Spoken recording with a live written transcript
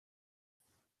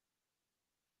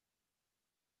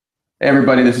Hey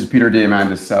everybody, this is Peter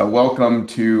Diamandis. Welcome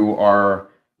to our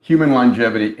Human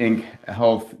Longevity Inc.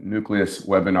 Health Nucleus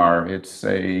webinar. It's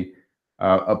a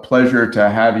pleasure to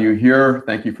have you here.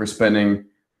 Thank you for spending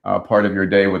part of your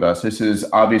day with us. This is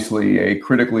obviously a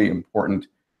critically important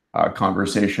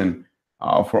conversation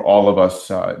for all of us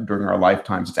during our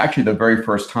lifetimes. It's actually the very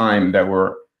first time that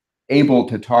we're able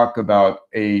to talk about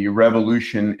a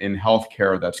revolution in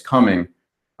healthcare that's coming,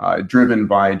 driven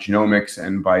by genomics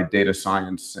and by data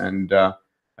science. And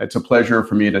it's a pleasure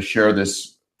for me to share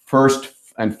this first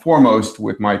and foremost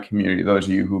with my community, those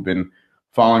of you who've been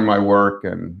following my work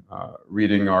and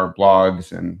reading our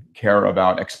blogs and care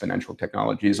about exponential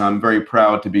technologies. I'm very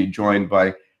proud to be joined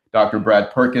by Dr. Brad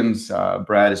Perkins.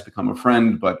 Brad has become a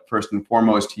friend, but first and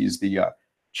foremost, he's the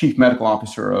Chief Medical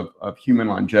Officer of Human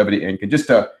Longevity Inc. And just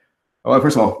well,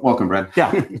 first of all, welcome, Brad.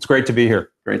 Yeah, it's great to be here.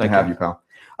 Great to have you, pal.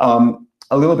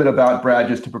 A little bit about Brad,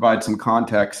 just to provide some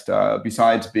context.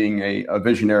 Besides being a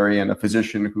visionary and a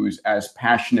physician who's as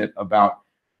passionate about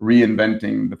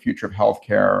reinventing the future of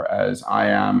healthcare as I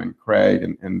am, and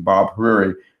Craig and Bob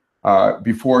Hariri,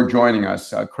 before joining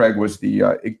us, Brad was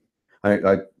the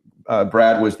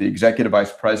Executive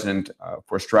Vice President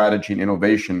for Strategy and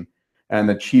Innovation and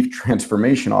the Chief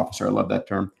Transformation Officer, I love that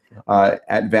term,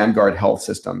 at Vanguard Health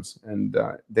Systems. And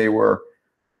they were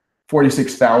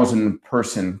 46,000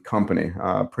 person company,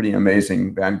 pretty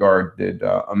amazing. Vanguard did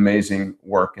amazing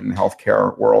work in the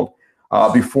healthcare world.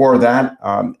 Before that,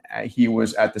 he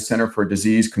was at the Center for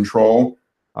Disease Control,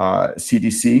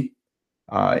 CDC,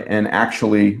 and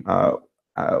actually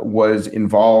was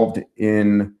involved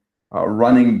in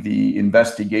running the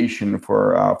investigation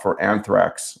for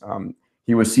anthrax.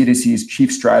 He was CDC's Chief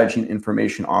Strategy and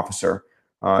Information Officer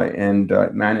and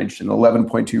managed an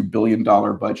 $11.2 billion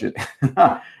budget.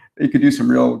 You could do some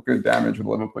real good damage with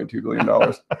 $11.2 billion.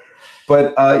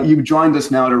 But you've joined us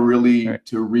now to really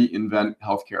to reinvent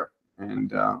healthcare.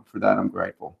 And for that, I'm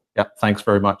grateful. Yeah, thanks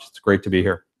very much. It's great to be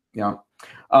here. Yeah.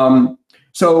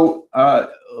 So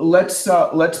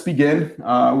let's begin.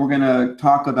 We're going to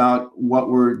talk about what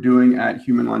we're doing at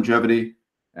Human Longevity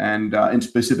and in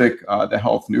specific, the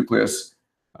Health Nucleus.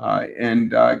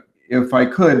 And if I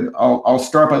could, I'll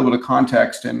start by a little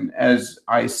context. And as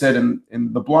I said in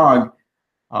the blog,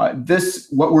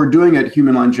 what we're doing at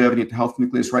Human Longevity at the Health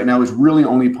Nucleus right now is really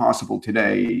only possible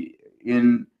today.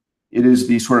 It is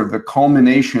the sort of the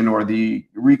culmination or the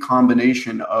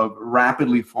recombination of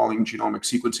rapidly falling genomic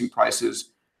sequencing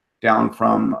prices down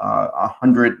from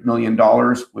 $100 million,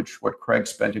 which what Craig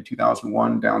spent in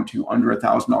 2001, down to under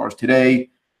 $1,000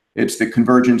 today. It's the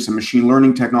convergence of machine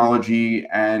learning technology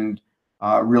and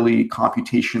really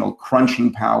computational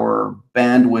crunching power,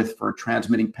 bandwidth for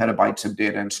transmitting petabytes of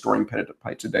data and storing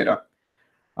petabytes of data.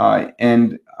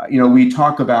 We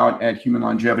talk about at Human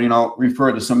Longevity, and I'll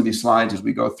refer to some of these slides as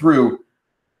we go through,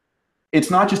 it's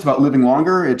not just about living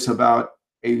longer, it's about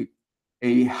a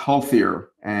healthier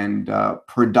and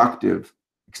productive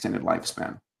extended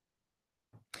lifespan.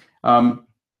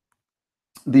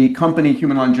 The company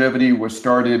Human Longevity was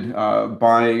started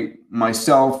by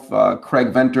myself,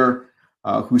 Craig Venter,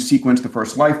 who sequenced the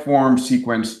first life form,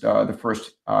 sequenced the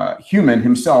first human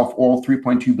himself, all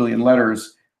 3.2 billion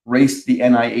letters, raced the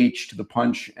NIH to the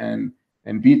punch and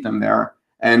beat them there.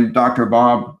 And Dr.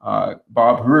 Bob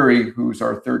Hariri, who's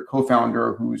our third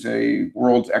co-founder, who's a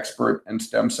world's expert in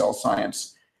stem cell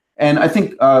science. And I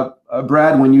think,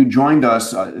 Brad, when you joined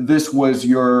us, this was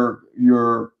your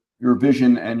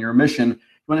vision and your mission. You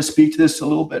want to speak to this a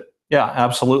little bit? Yeah,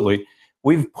 absolutely.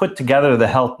 We've put together the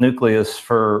Health Nucleus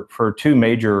for two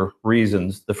major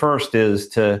reasons. The first is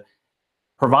to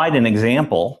provide an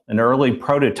example, an early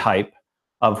prototype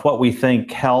of what we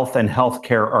think health and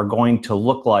healthcare are going to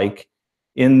look like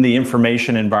in the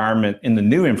information environment, in the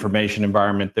new information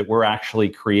environment that we're actually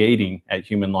creating at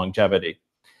Human Longevity.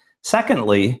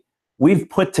 Secondly, we've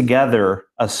put together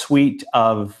a suite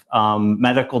of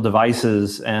medical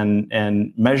devices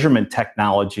and measurement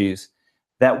technologies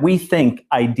that we think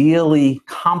ideally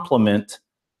complement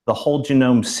the whole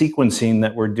genome sequencing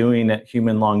that we're doing at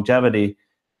Human Longevity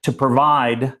to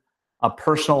provide a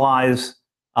personalized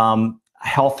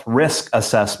health risk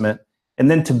assessment, and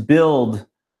then to build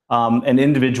an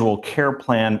individual care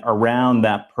plan around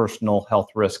that personal health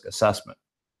risk assessment.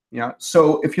 Yeah,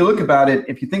 so if you look about it,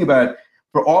 if you think about it,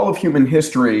 for all of human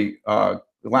history, the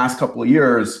last couple of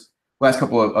years, last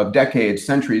couple of decades,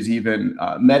 centuries even,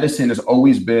 medicine has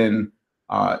always been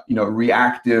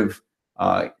reactive,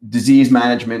 disease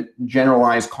management,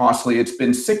 generalized, costly. It's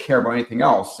been sick care by anything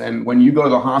else. And when you go to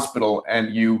the hospital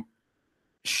and you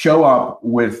show up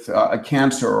with a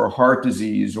cancer or heart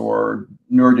disease or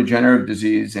neurodegenerative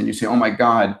disease and you say, oh my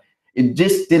God, it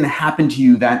just didn't happen to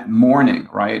you that morning,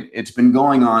 right? It's been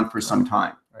going on for some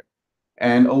time. Right.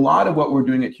 And a lot of what we're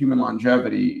doing at Human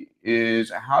Longevity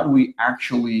is how do we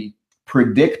actually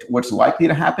predict what's likely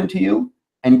to happen to you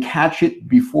and catch it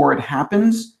before it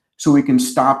happens so we can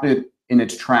stop it in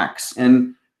its tracks.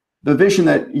 And the vision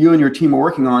that you and your team are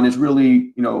working on is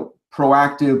really,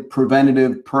 proactive,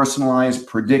 preventative, personalized,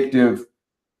 predictive.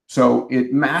 So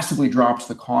it massively drops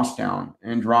the cost down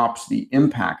and drops the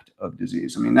impact of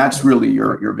disease. I mean, that's really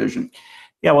your vision.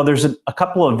 Yeah, well, there's a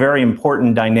couple of very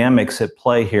important dynamics at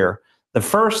play here. The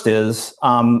first is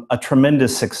a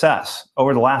tremendous success.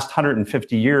 Over the last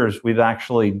 150 years, we've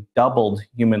actually doubled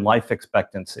human life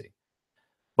expectancy.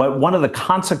 But one of the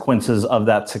consequences of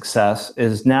that success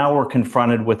is now we're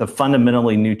confronted with a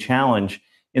fundamentally new challenge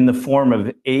in the form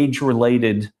of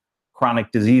age-related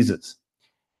chronic diseases.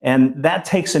 And that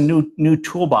takes a new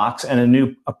toolbox and a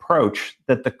new approach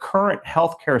that the current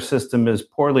healthcare system is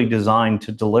poorly designed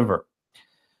to deliver.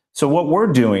 So what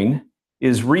we're doing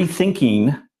is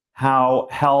rethinking how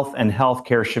health and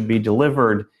healthcare should be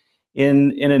delivered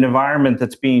in an environment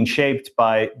that's being shaped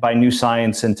by new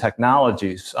science and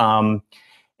technologies. And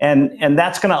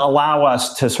that's going to allow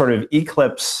us to sort of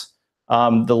eclipse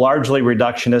the largely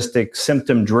reductionistic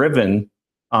symptom-driven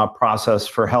process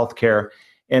for healthcare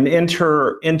and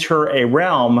enter a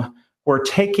realm where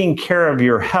taking care of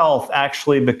your health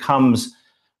actually becomes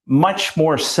much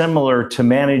more similar to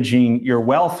managing your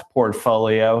wealth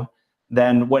portfolio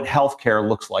than what healthcare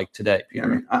looks like today. Yeah, I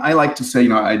mean, I like to say,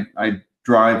 I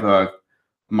drive a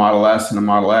Model S and a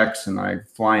Model X, and I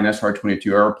fly an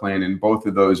SR-22 airplane, and both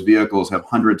of those vehicles have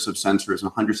hundreds of sensors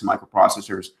and hundreds of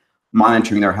microprocessors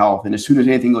monitoring their health. And as soon as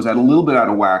anything goes a little bit out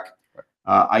of whack,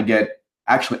 I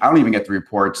don't even get the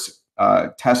reports.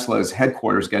 Tesla's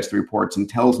headquarters gets the reports and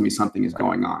tells me something is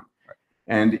going on. Right.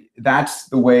 And that's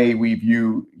the way we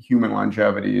view human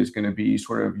longevity, is going to be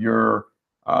sort of your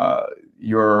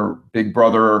big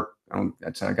brother.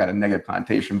 I got a negative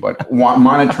connotation, but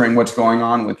monitoring what's going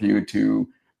on with you to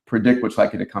predict what's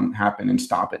likely to happen and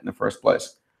stop it in the first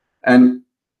place. And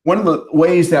one of the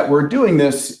ways that we're doing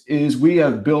this is we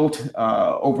have built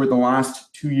over the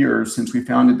last 2 years since we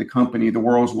founded the company, the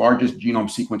world's largest genome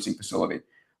sequencing facility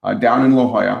down in La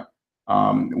Jolla.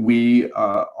 We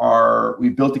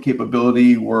built the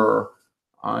capability. We're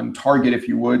on target, if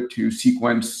you would, to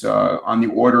sequence on the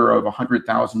order of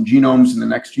 100,000 genomes in the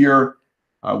next year.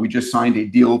 We just signed a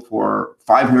deal for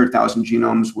 500,000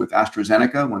 genomes with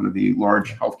AstraZeneca, one of the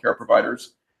large healthcare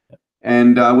providers.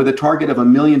 And with a target of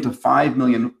 1 million to 5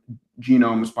 million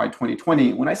genomes by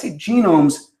 2020. When I say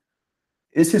genomes,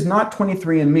 this is not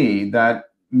 23andMe that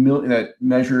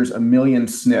measures 1 million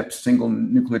SNPs, single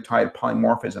nucleotide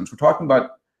polymorphisms. We're talking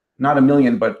about not 1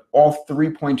 million, but all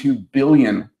 3.2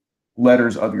 billion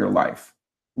letters of your life.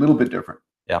 A little bit different.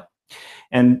 Yeah.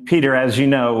 And Peter, as you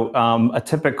know, a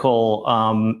typical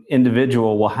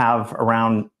individual will have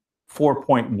around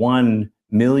 4.1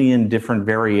 million different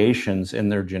variations in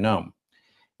their genome.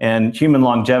 And Human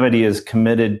Longevity is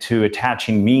committed to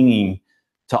attaching meaning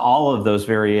to all of those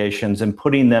variations and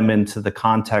putting them into the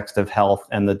context of health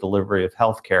and the delivery of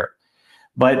healthcare.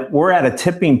 But we're at a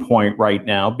tipping point right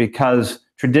now because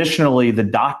traditionally the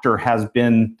doctor has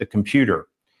been the computer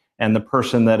and the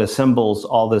person that assembles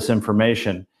all this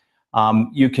information.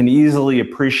 You can easily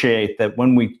appreciate that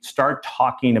when we start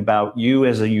talking about you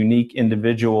as a unique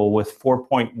individual with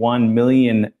 4.1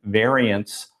 million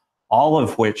variants, all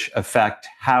of which affect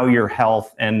how your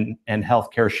health and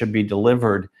healthcare should be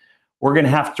delivered, we're going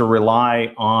to have to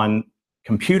rely on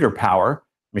computer power,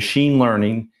 machine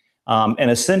learning, and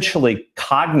essentially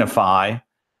cognify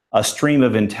a stream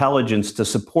of intelligence to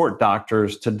support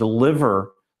doctors to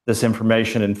deliver this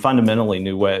information in fundamentally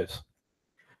new ways.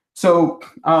 So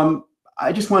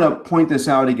I just want to point this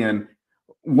out again.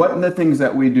 One of the things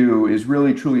that we do is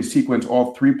really truly sequence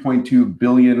all 3.2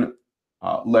 billion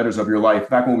letters of your life. In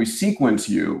fact, when we sequence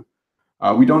you,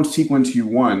 we don't sequence you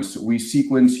once, we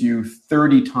sequence you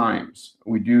 30 times.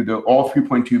 We do all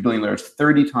 3.2 billion letters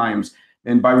 30 times.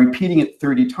 And by repeating it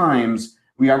 30 times,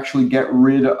 we actually get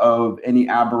rid of any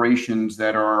aberrations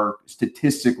that are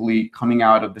statistically coming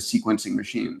out of the sequencing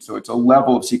machine. So it's a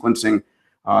level of sequencing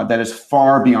that is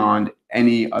far beyond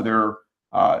any other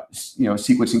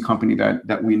sequencing company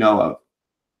that we know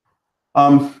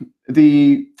of.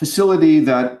 The facility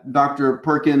that Dr.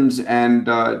 Perkins and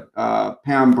Dr.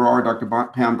 Pam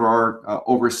Brar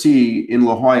oversee in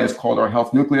La Jolla is called our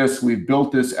Health Nucleus. We've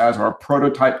built this as our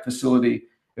prototype facility.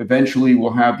 Eventually,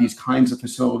 we'll have these kinds of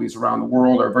facilities around the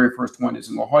world. Our very first one is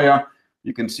in La Jolla.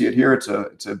 You can see it here. It's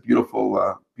a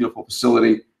beautiful, beautiful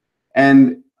facility.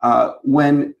 And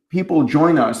when people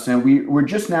join us, and we're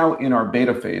just now in our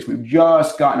beta phase. We've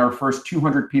just gotten our first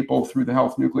 200 people through the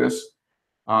Health Nucleus,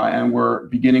 and we're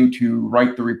beginning to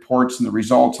write the reports and the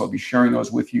results. I'll be sharing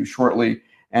those with you shortly.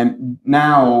 And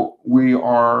now we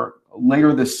are,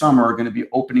 later this summer, going to be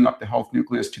opening up the Health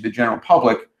Nucleus to the general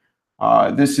public.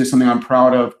 This is something I'm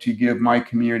proud of, to give my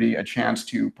community a chance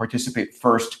to participate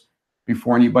first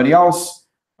before anybody else.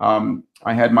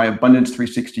 I had my Abundance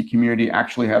 360 community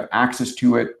actually have access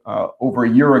to it over a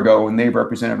year ago, and they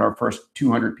represented our first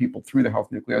 200 people through the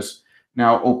Health Nucleus.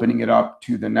 Now opening it up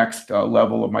to the next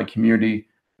level of my community,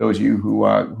 those of you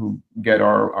who get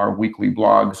our weekly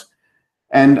blogs.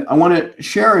 And I want to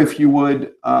share, if you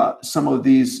would, some of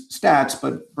these stats,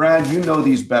 but Brad, you know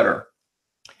these better.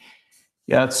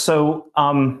 Yeah, so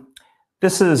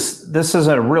this is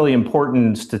a really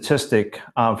important statistic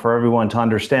for everyone to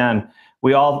understand.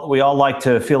 We all like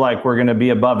to feel like we're going to be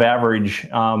above average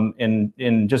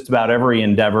in just about every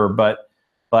endeavor, but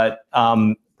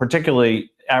particularly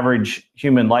average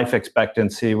human life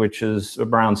expectancy, which is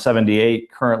around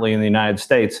 78 currently in the United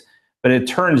States. But it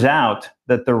turns out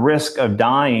that the risk of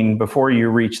dying before you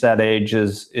reach that age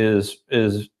is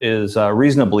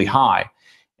reasonably high.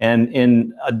 And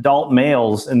in adult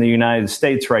males in the United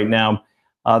States right now,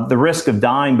 the risk of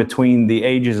dying between the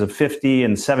ages of 50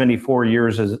 and 74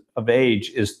 years of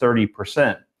age is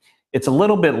 30%. It's a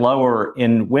little bit lower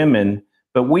in women,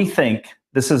 but we think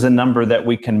this is a number that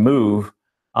we can move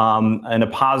in a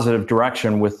positive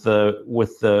direction with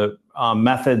the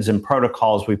methods and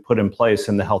protocols we put in place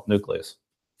in the Health Nucleus.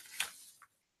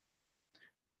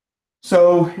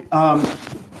 So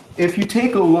if you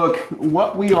take a look,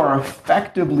 what we are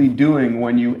effectively doing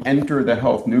when you enter the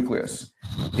Health Nucleus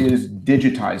is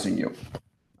digitizing you.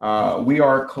 We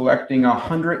are collecting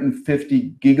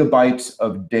 150 gigabytes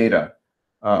of data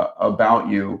about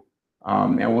you,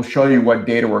 and we'll show you what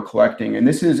data we're collecting. And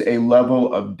this is a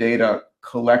level of data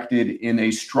collected in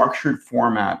a structured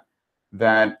format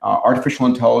that artificial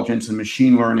intelligence and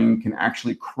machine learning can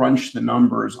actually crunch the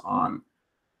numbers on,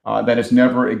 that has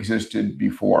never existed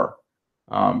before.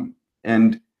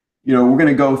 And you know, we're going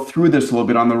to go through this a little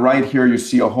bit. On the right here, you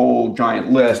see a whole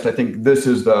giant list. I think this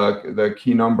is the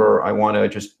key number I want to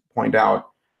just point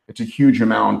out. It's a huge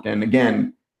amount. And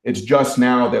again, it's just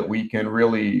now that we can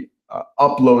really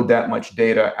upload that much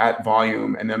data at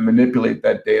volume and then manipulate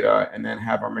that data and then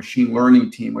have our machine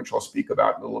learning team, which I'll speak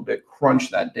about in a little bit,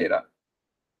 crunch that data.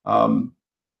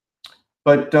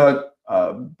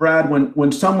 Brad,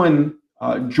 when someone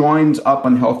joins up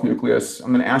on Health Nucleus,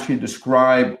 I'm going to ask you to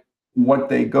describe what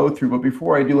they go through. But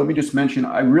before I do, let me just mention,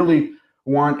 I really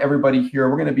want everybody here,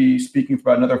 we're going to be speaking for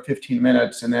about another 15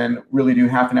 minutes and then really do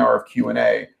half an hour of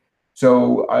Q&A.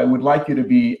 So I would like you to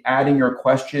be adding your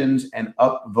questions and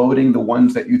upvoting the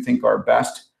ones that you think are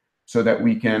best so that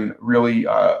we can really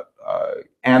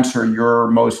answer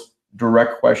your most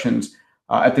direct questions.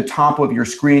 At the top of your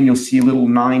screen, you'll see little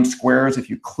 9 squares. If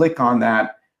you click on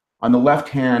that, on the left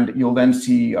hand, you'll then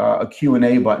see a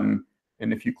Q&A button.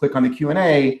 And if you click on the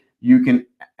Q&A, you can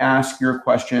ask your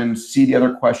questions, see the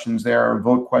other questions there,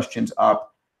 vote questions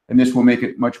up. And this will make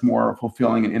it much more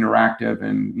fulfilling and interactive.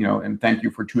 And and thank you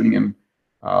for tuning in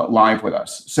live with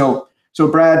us. So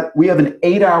Brad, we have an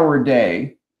 8-hour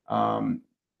day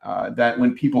that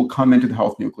when people come into the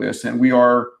Health Nucleus, and we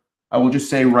are, I will just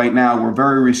say right now, we're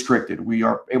very restricted. We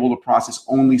are able to process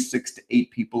only 6 to 8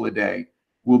 people a day.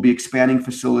 We'll be expanding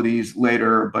facilities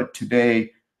later, but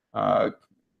today,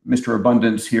 Mr.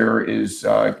 Abundance here is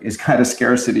kind of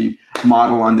scarcity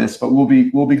model on this, but we'll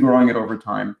be growing it over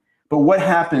time. But what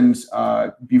happens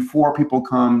before people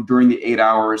come, during the 8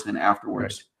 hours, and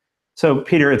afterwards? So,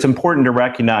 Peter, it's important to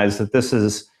recognize that this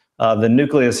is the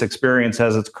Nucleus experience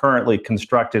as it's currently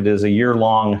constructed is a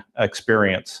year-long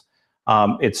experience.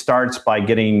 It starts by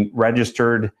getting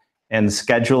registered and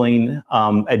scheduling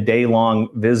a day-long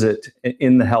visit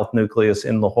in the Health Nucleus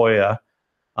in La Jolla.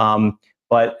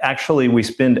 But actually, we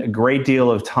spend a great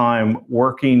deal of time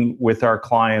working with our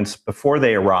clients before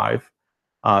they arrive,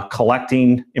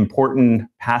 collecting important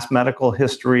past medical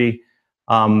history,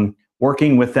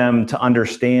 working with them to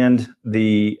understand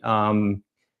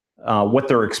what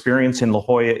their experience in La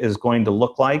Jolla is going to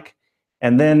look like,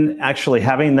 and then actually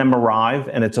having them arrive,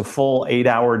 and it's a full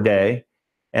 8-hour day.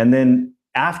 And then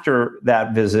after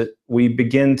that visit, we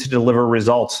begin to deliver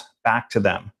results back to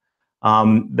them.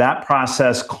 That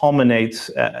process culminates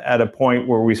at a point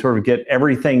where we sort of get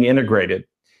everything integrated.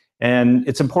 And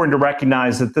it's important to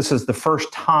recognize that this is the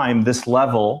first time this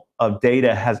level of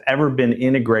data has ever been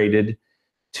integrated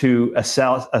to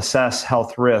assess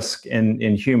health risk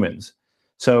in humans.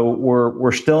 So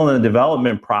we're still in the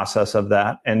development process of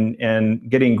that, and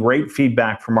getting great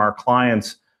feedback from our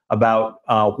clients about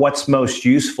what's most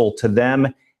useful to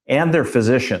them and their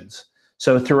physicians.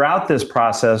 So throughout this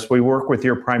process, we work with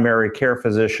your primary care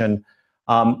physician.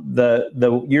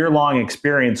 The year-long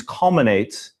experience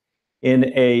culminates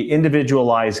in a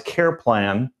individualized care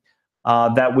plan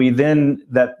that we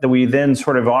then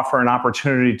sort of offer an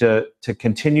opportunity to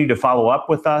continue to follow up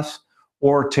with us,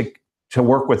 or to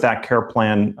work with that care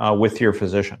plan with your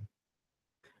physician.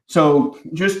 So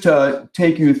just to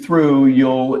take you through,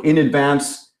 you'll in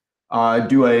advance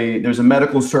there's a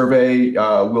medical survey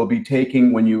we'll be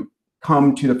taking when you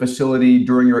come to the facility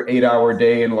during your 8-hour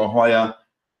day in La Jolla.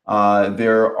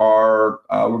 We're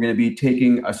going to be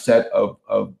taking a set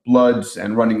of bloods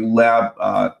and running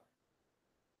lab.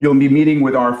 You'll be meeting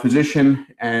with our physician,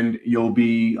 and you'll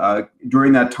be,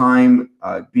 during that time,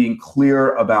 being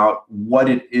clear about what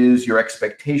it is your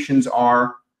expectations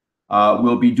are.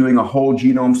 We'll be doing a whole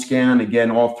genome scan. Again,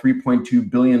 all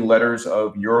 3.2 billion letters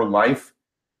of your life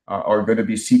are going to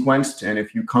be sequenced. And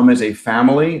if you come as a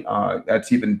family,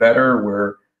 that's even better,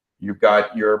 where you've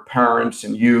got your parents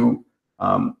and you.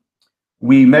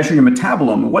 We measure your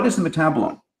metabolome. What is the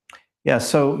metabolome? Yeah,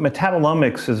 so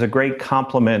metabolomics is a great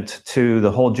complement to the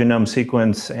whole genome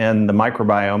sequence and the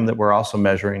microbiome that we're also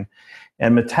measuring.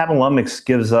 And metabolomics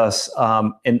gives us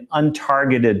an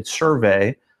untargeted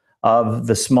survey of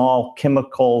the small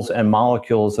chemicals and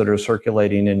molecules that are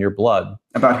circulating in your blood.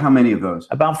 About how many of those?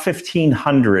 About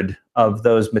 1,500 of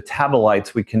those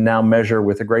metabolites we can now measure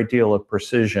with a great deal of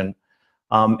precision.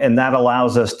 And that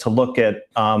allows us to look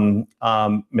at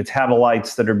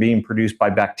metabolites that are being produced by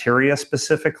bacteria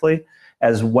specifically,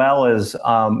 as well as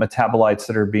metabolites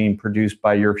that are being produced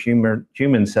by your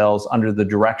human cells under the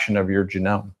direction of your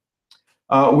genome.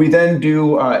 We then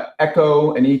do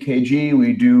echo and EKG.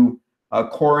 We do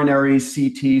coronary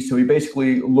CT. So we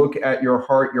basically look at your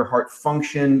heart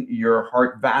function, your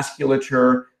heart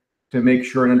vasculature, to make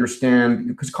sure and understand,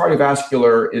 because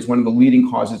cardiovascular is one of the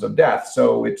leading causes of death.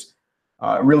 So it's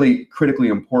really critically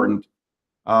important.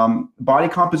 Body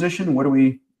composition. What do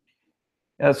we?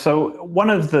 So one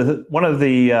of the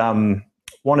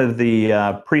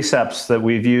precepts that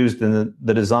we've used in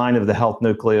the design of the Health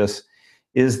Nucleus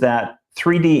is that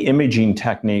 3D imaging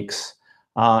techniques,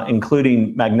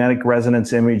 including magnetic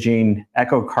resonance imaging,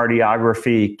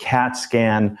 echocardiography, CAT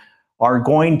scan, are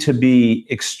going to be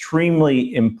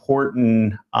extremely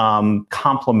important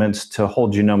complements to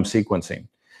whole genome sequencing.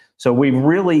 So we've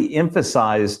really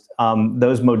emphasized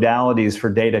those modalities for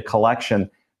data collection.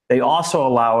 They also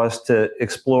allow us to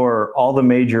explore all the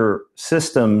major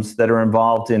systems that are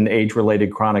involved in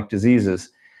age-related chronic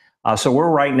diseases. So we're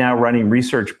right now running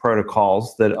research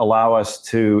protocols that allow us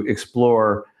to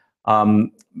explore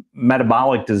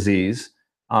metabolic disease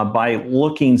by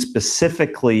looking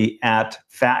specifically at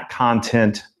fat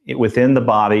content within the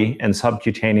body and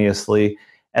subcutaneously,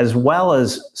 as well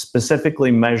as specifically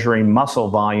measuring muscle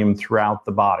volume throughout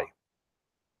the body.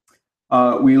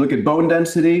 We look at bone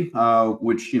density,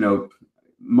 which,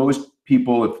 most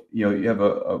people, if you have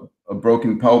a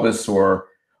broken pelvis or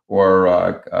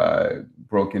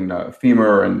broken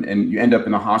femur, and you end up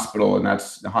in the hospital, and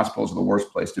the hospitals are the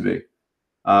worst place to be.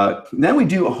 Then we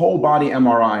do a whole body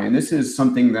MRI, and this is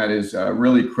something that is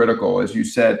really critical. As you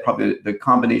said, probably the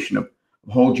combination of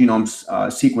whole genome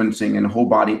sequencing and whole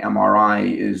body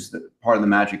MRI is part of the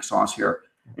magic sauce here.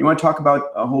 You want to talk about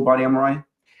a whole body MRI?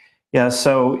 Yeah,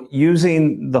 so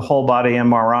using the whole body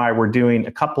MRI, we're doing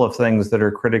a couple of things that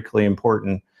are critically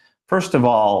important. First of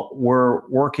all, we're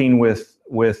working with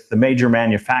the major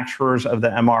manufacturers of the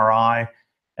MRI,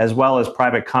 as well as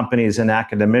private companies and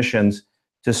academicians,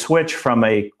 to switch from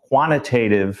a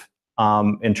quantitative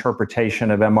interpretation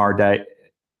of MRI,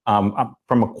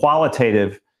 from a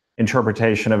qualitative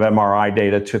interpretation of MRI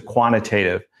data to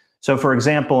quantitative. So for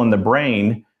example, in the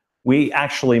brain, we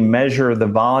actually measure the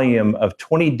volume of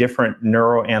 20 different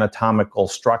neuroanatomical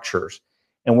structures,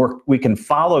 and we can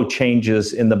follow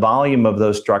changes in the volume of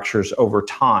those structures over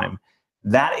time.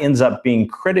 That ends up being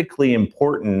critically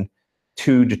important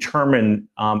to determine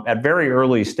at very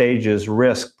early stages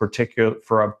risk for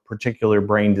particular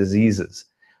brain diseases.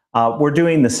 We're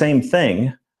doing the same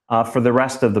thing for the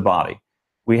rest of the body.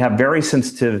 We have very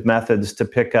sensitive methods to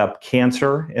pick up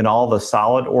cancer in all the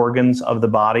solid organs of the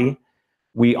body.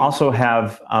 We also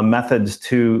have methods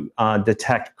to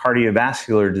detect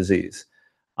cardiovascular disease,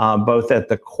 both at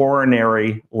the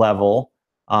coronary level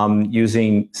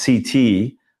using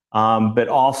CT, but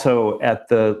also at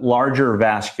the larger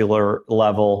vascular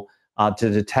level to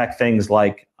detect things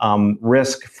like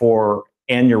risk for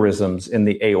aneurysms in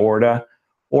the aorta,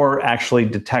 or actually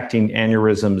detecting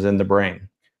aneurysms in the brain.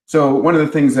 So one of the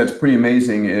things that's pretty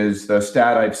amazing is the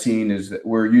stat I've seen is that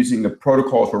we're using the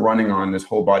protocols we're running on this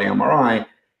whole body MRI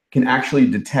can actually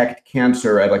detect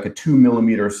cancer at like a 2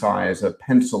 millimeter size, a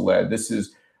pencil lead. This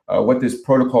is what this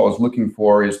protocol is looking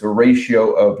for is the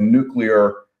ratio of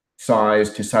nuclear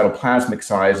size to cytoplasmic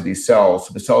size of these cells.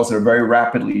 So the cells that are very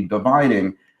rapidly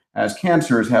dividing as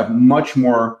cancers have much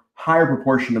more higher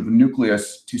proportion of the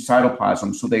nucleus to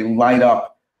cytoplasm. So they light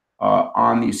up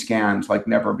on these scans like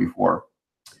never before.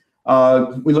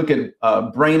 We look at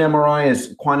brain MRI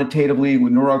as quantitatively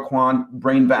with neuroquant,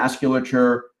 brain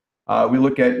vasculature. We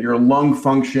look at your lung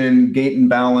function, gait and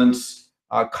balance,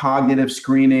 cognitive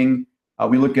screening.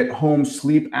 We look at home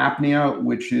sleep apnea,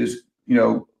 which is,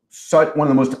 one of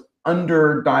the most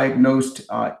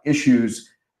underdiagnosed issues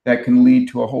that can lead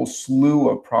to a whole slew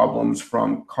of problems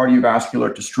from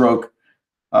cardiovascular to stroke.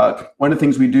 One of the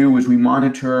things we do is we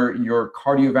monitor your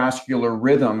cardiovascular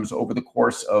rhythms over the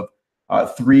course of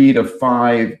 3 to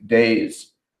 5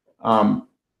 days. I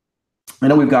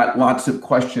know we've got lots of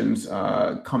questions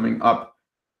coming up.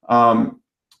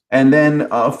 And then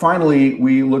finally,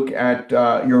 we look at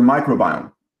your microbiome,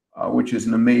 which is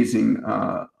an amazing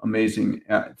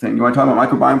thing. You want to talk about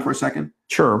microbiome for a second?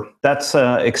 Sure. That's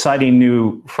an exciting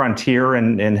new frontier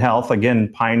in health,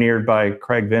 again, pioneered by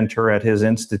Craig Venter at his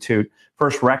institute,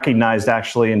 first recognized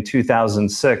actually in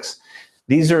 2006.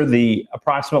 These are the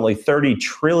approximately 30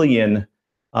 trillion,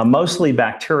 mostly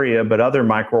bacteria, but other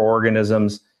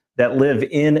microorganisms that live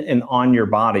in and on your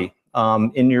body,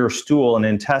 in your stool and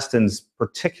intestines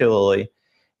particularly.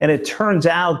 And it turns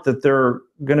out that they're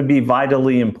going to be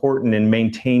vitally important in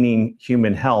maintaining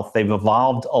human health. They've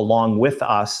evolved along with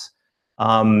us.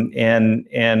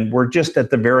 And we're just at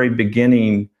the very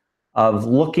beginning of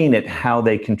looking at how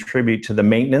they contribute to the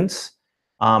maintenance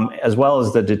as well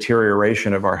as the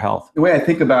deterioration of our health. The way I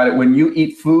think about it, when you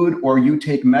eat food or you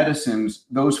take medicines,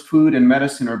 those food and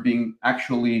medicine are being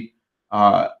actually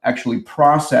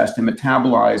processed and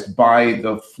metabolized by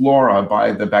the flora,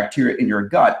 by the bacteria in your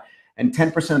gut. And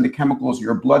 10% of the chemicals in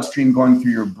your bloodstream going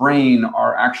through your brain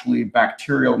are actually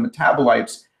bacterial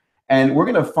metabolites. And we're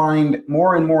going to find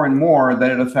more and more and more that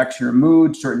it affects your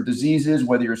mood, certain diseases,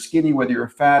 whether you're skinny, whether you're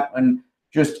fat, and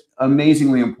just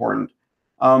amazingly important.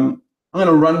 I'm going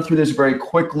to run through this very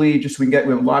quickly, just so we have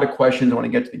a lot of questions. I want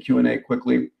to get to the Q&A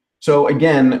quickly. So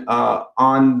again, we're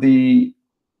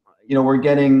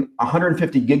getting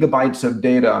 150 gigabytes of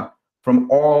data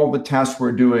from all the tests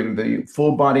we're doing, the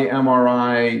full body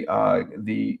MRI,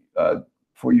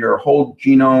 for your whole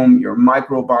genome, your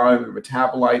microbiome, your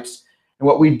metabolites. And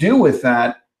what we do with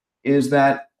that is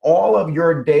that all of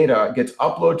your data gets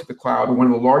uploaded to the cloud. We're one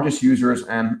of the largest users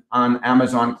and on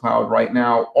Amazon Cloud right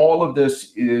now. All of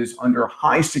this is under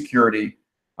high security.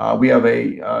 We have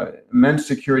a immense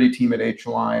security team at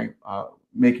HLI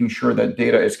making sure that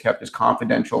data is kept as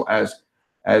confidential as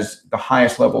the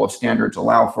highest level of standards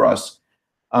allow for us.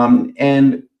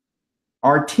 And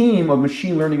our team of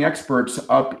machine learning experts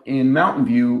up in Mountain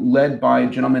View, led by a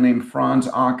gentleman named Franz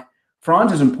Ock.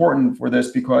 Franz is important for this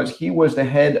because he was the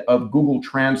head of Google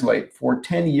Translate for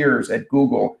 10 years at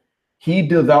Google. He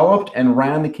developed and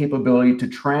ran the capability to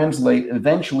translate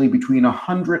eventually between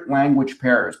 100 language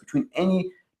pairs, between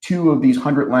any two of these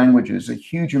 100 languages, a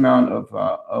huge amount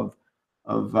of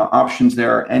options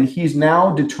there. And he's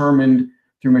now determined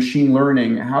through machine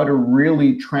learning how to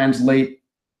really translate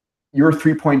your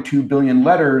 3.2 billion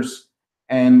letters.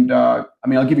 And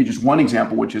I'll give you just one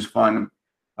example, which is fun.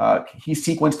 He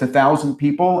sequenced 1,000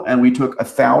 people, and we took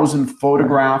 1,000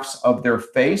 photographs of their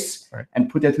face and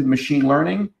put that through the machine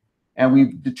learning. And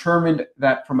we've determined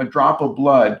that from a drop of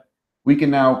blood, we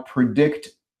can now predict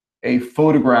a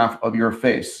photograph of your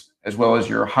face, as well as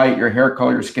your height, your hair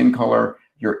color, your skin color,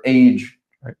 your age.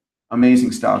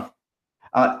 Amazing stuff.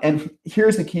 And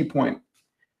here's the key point.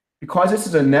 Because this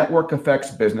is a network effects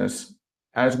business,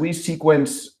 as we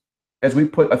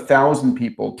put 1,000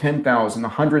 people, 10,000,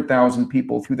 100,000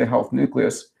 people through the Health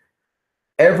Nucleus,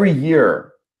 every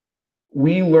year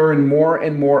we learn more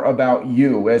and more about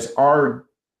you. As our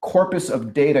corpus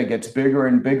of data gets bigger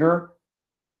and bigger,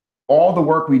 all the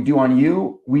work we do on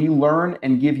you, we learn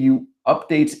and give you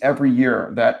updates every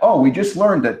year that, we just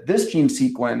learned that this gene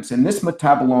sequence and this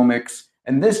metabolomics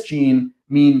and this gene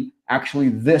mean actually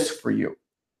this for you.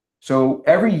 So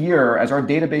every year, as our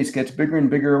database gets bigger and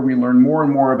bigger, we learn more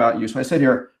and more about you. So I said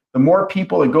here, the more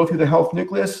people that go through the Health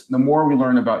Nucleus, the more we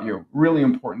learn about you. Really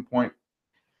important point.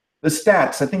 The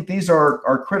stats, I think these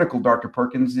are critical, Dr.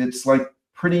 Perkins. It's like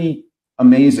pretty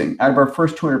amazing. Out of our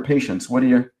first 200 patients, what do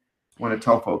you want to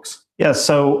tell folks? Yeah,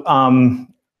 so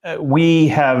we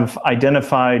have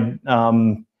identified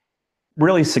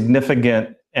really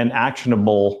significant and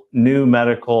actionable new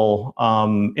medical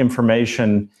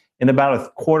information in about a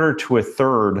quarter to a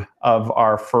third of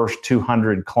our first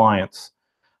 200 clients.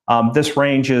 This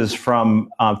ranges from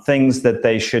things that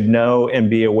they should know and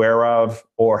be aware of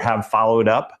or have followed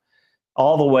up,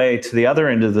 all the way to the other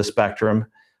end of the spectrum,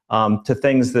 to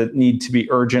things that need to be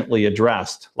urgently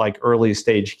addressed, like early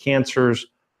stage cancers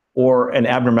or an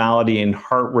abnormality in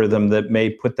heart rhythm that may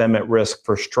put them at risk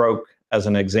for stroke, as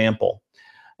an example.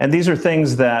 And these are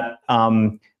things that,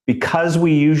 because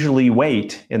we usually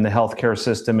wait in the healthcare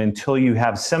system until you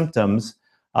have symptoms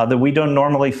that we don't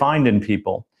normally find in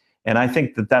people. And I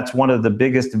think that that's one of the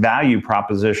biggest value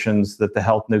propositions that the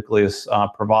Health Nucleus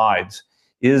provides,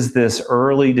 is this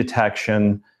early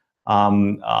detection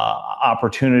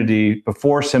opportunity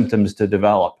before symptoms to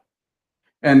develop.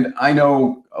 And I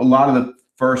know a lot of the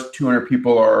first 200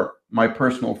 people are my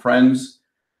personal friends,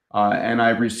 and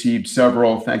I've received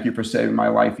several "thank you for saving my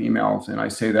life" emails. And I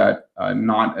say that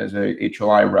not as a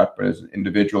HLI rep, but as an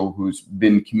individual who's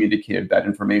been communicated that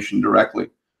information directly.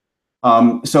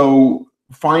 So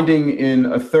finding in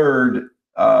a third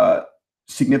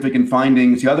significant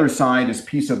findings. The other side is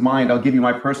peace of mind. I'll give you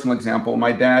my personal example.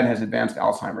 My dad has advanced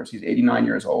Alzheimer's. He's 89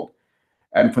 years old.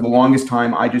 And for the longest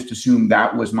time, I just assumed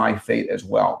that was my fate as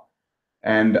well.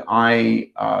 And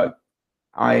I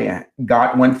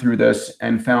went through this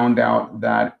and found out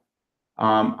that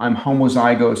I'm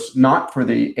homozygous, not for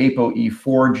the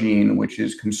ApoE4 gene, which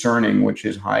is concerning, which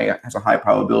is has a high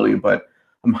probability, but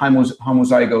I'm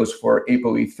homozygous for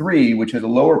ApoE3, which has a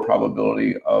lower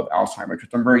probability of Alzheimer's, which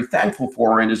I'm very thankful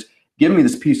for and is giving me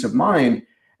this peace of mind.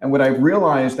 And what I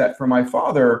realized that for my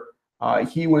father,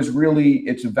 he was really,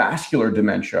 it's vascular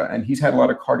dementia, and he's had a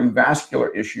lot of cardiovascular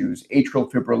issues,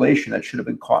 atrial fibrillation that should have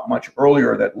been caught much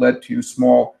earlier that led to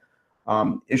small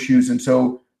issues. And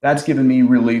so that's given me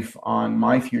relief on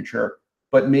my future,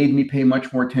 but made me pay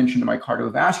much more attention to my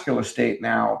cardiovascular state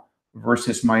now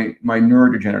versus my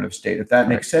neurodegenerative state. If that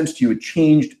makes sense to you, it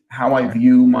changed how I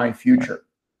view my future.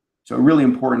 So really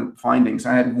important findings.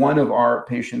 I had one of our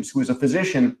patients who was a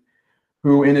physician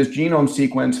who in his genome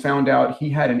sequence found out he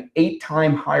had an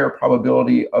 8-time higher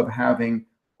probability of having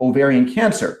ovarian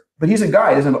cancer. But he's a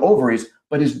guy, he doesn't have ovaries,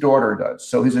 but his daughter does.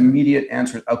 So his immediate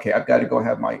answer is, okay, I've got to go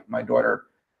have my daughter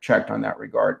checked on that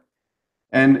regard.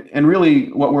 And really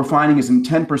what we're finding is in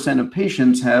 10% of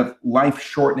patients have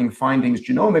life-shortening findings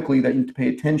genomically that you need to pay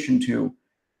attention to.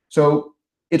 So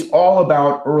it's all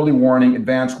about early warning,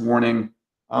 advanced warning.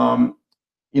 I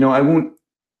won't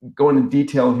go into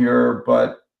detail here,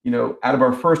 but out of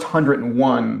our first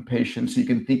 101 patients, you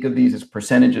can think of these as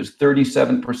percentages.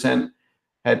 37%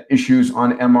 had issues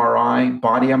on MRI,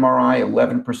 body MRI,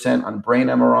 11% on brain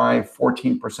MRI,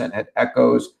 14% had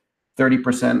echoes,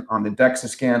 30% on the DEXA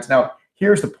scans. Now,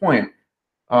 here's the point.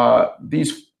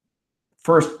 These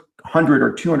first 100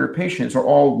 or 200 patients are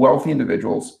all wealthy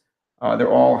individuals. They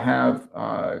all have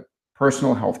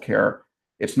personal health care.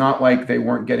 It's not like they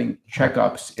weren't getting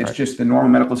checkups. It's just the normal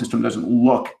medical system doesn't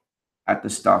look at the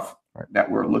stuff that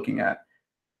we're looking at.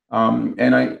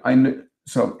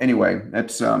 So anyway,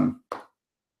 that's,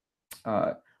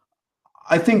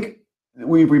 I think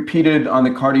we repeated on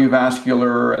the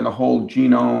cardiovascular and the whole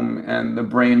genome and the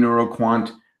brain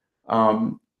neuroquant.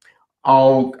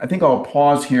 I think I'll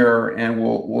pause here and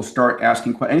we'll start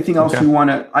asking questions. Anything else you want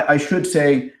to? I should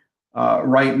say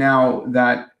right now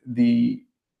that the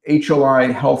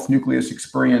HLI Health Nucleus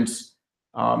experience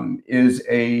is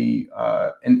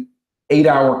an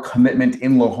 8-hour commitment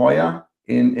in La Jolla.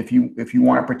 If you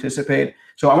want to participate.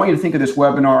 So I want you to think of this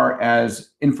webinar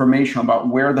as information about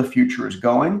where the future is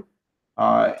going,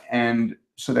 and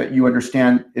so that you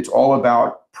understand it's all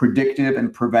about predictive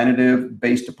and preventative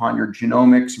based upon your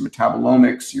genomics, your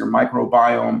metabolomics, your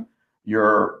microbiome,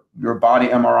 your body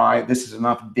MRI. This is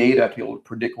enough data to be able to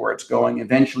predict where it's going.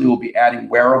 Eventually, we'll be adding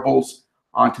wearables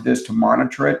onto this to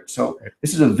monitor it. So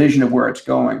this is a vision of where it's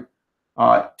going.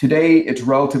 Today, it's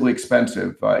relatively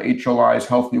expensive. HLI's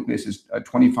Health Nucleus is a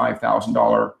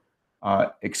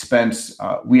 $25,000 expense.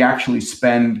 We actually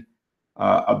spend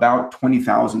about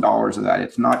 $20,000 of that.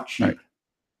 It's not cheap.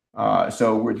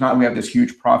 So we have this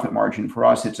huge profit margin. For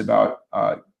us, it's about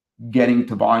getting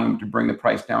to volume to bring the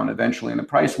price down eventually. And the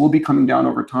price will be coming down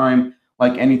over time,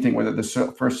 like anything, whether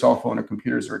the first cell phone or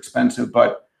computers are expensive.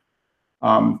 But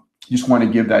just want to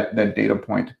give that data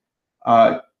point.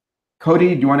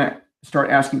 Cody, do you want to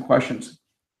start asking questions?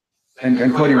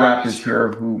 And Cody Rapp is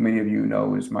here, who many of you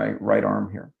know is my right arm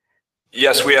here.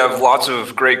 Yes, we have lots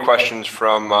of great questions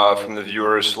from the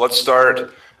viewers. Let's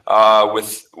start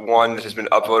with one that has been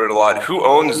upvoted a lot. Who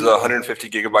owns the 150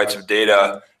 gigabytes of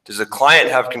data? Does the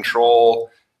client have control?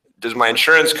 does my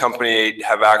insurance company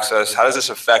have access? How does this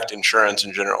affect insurance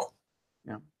in general?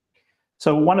 Yeah.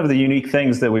 So one of the unique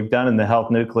things that we've done in the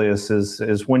Health Nucleus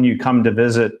is when you come to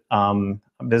visit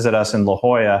us in La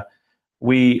Jolla,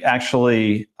 we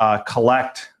actually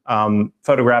collect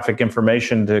photographic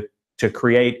information to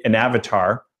create an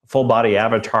avatar, full body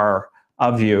avatar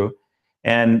of you,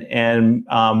 and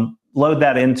load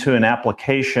that into an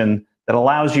application that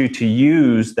allows you to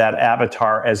use that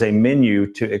avatar as a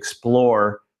menu to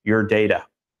explore your data.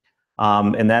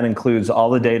 And that includes all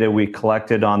the data we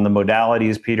collected on the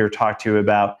modalities Peter talked to you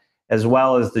about, as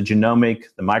well as the genomic,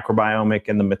 the microbiomic,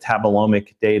 and the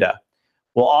metabolomic data.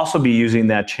 We'll also be using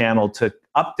that channel to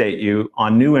update you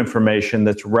on new information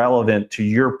that's relevant to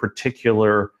your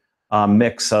particular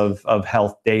mix of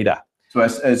health data. So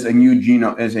as a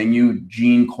new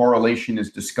gene correlation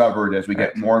is discovered, as we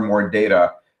get more and more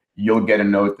data, you'll get a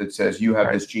note that says you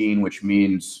have this gene, which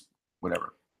means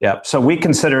whatever. Yeah, so we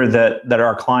consider that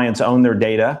our clients own their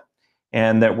data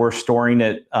and that we're storing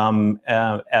it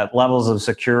at levels of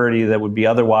security that would be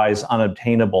otherwise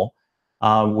unobtainable.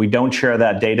 We don't share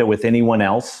that data with anyone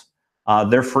else.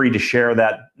 They're free to share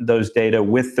those data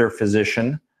with their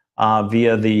physician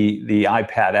via the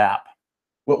iPad app.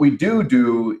 What we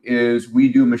do is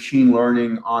we do machine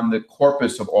learning on the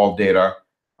corpus of all data,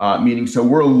 meaning so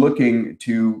we're looking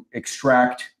to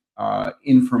extract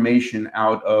information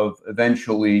out of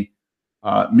eventually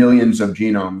millions of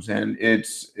genomes, and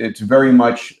it's very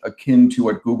much akin to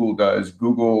what Google does.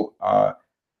 Google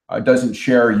doesn't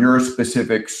share your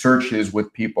specific searches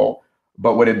with people,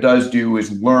 but what it does do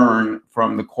is learn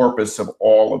from the corpus of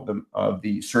all of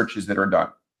the searches that are done.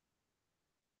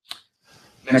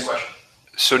 Next question.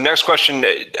 So next question,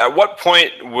 at what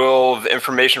point will the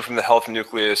information from the Health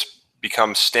Nucleus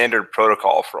become standard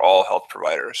protocol for all health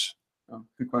providers? Oh,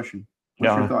 good question.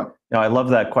 What's your thought? No, I love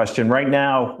that question. Right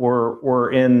now,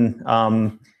 we're in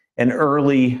an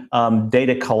early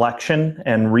data collection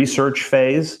and research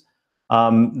phase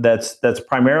that's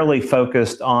primarily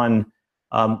focused on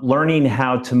learning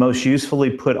how to most usefully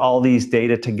put all these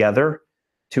data together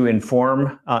to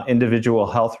inform individual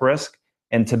health risk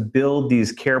and to build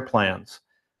these care plans.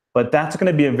 But that's going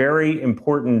to be a very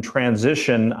important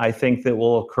transition, I think, that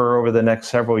will occur over the next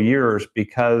several years,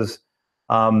 because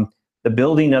the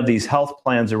building of these health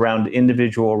plans around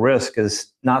individual risk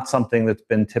is not something that's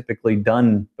been typically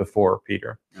done before,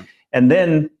 Peter. Yeah. And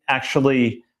then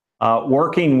actually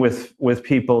working with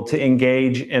people to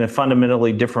engage in a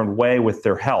fundamentally different way with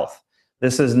their health.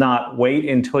 This is not wait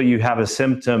until you have a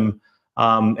symptom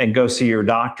and go see your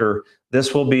doctor.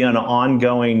 This will be an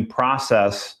ongoing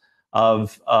process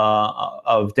of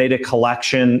data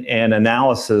collection and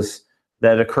analysis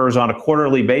that occurs on a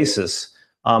quarterly basis.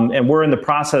 And we're in the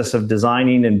process of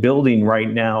designing and building right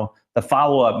now the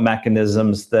follow-up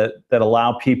mechanisms that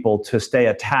allow people to stay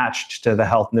attached to the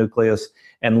Health Nucleus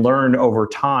and learn over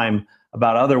time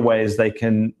about other ways they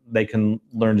can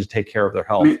learn to take care of their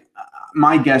health. I mean,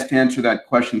 my guess to answer that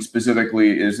question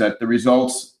specifically is that the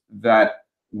results that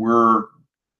we're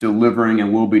delivering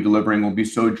and will be delivering will be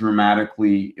so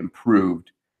dramatically improved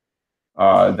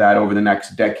that over the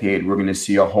next decade, we're going to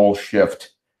see a whole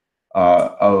shift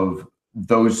of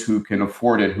those who can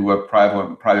afford it, who have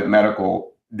private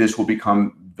medical. This will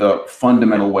become the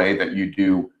fundamental way that you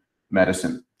do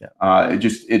medicine. Yeah.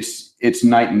 It's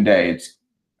night and day.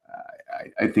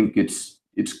 I think it's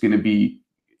going to be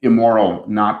immoral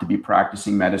not to be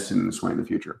practicing medicine in this way in the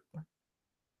future.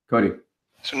 Cody.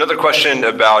 So another question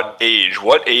about age.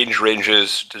 What age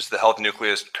ranges does the Health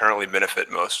Nucleus currently benefit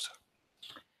most?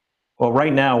 Well,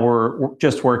 right now we're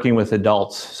just working with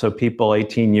adults, so people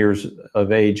 18 years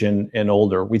of age and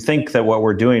older. We think that what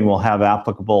we're doing will have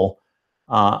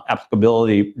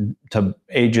applicability to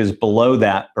ages below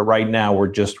that, but right now we're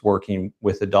just working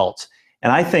with adults.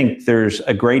 And I think there's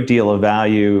a great deal of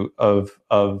value of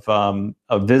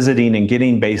visiting and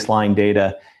getting baseline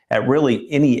data at really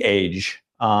any age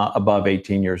above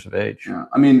 18 years of age. Yeah,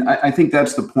 I mean, I think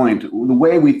that's the point. The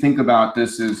way we think about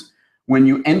this is when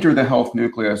you enter the Health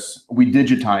Nucleus, we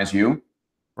digitize you,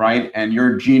 right? And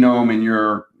your genome and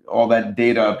all that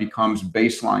data becomes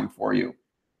baseline for you.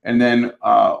 And then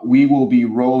we will be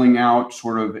rolling out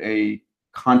sort of a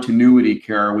continuity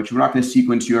care, which we're not going to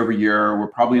sequence you every year. We're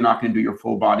probably not going to do your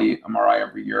full body MRI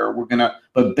every year.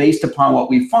 But based upon what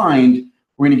we find,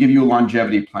 we're going to give you a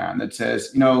longevity plan that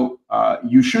says,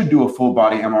 you should do a full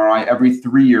body MRI every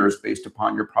 3 years based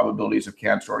upon your probabilities of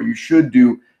cancer, or you should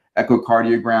do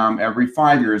echocardiogram every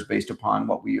 5 years based upon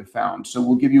what we have found. So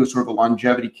we'll give you a sort of a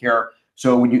longevity care.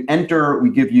 So when you enter, we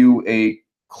give you a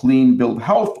clean bill of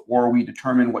health, or we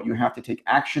determine what you have to take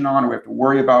action on or we have to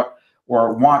worry about.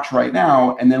 or watch right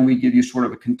now, and then we give you sort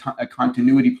of a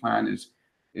continuity plan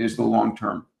is the long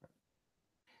term.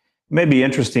 It may be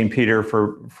interesting, Peter,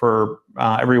 for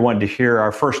everyone to hear.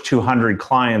 Our first 200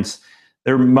 clients,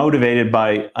 they're motivated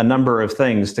by a number of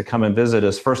things to come and visit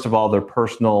us. First of all, their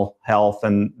personal health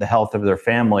and the health of their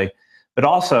family, but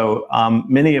also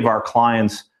many of our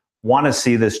clients want to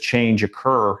see this change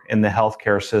occur in the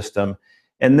healthcare system.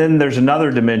 And then there's another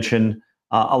dimension.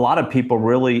 A lot of people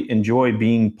really enjoy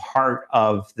being part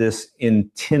of this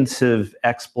intensive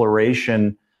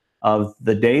exploration of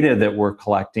the data that we're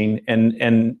collecting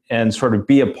and sort of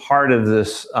be a part of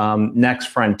this next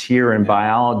frontier in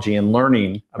biology and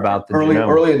learning about the genome.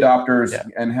 Early adopters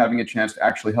and having a chance to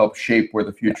actually help shape where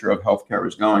the future of healthcare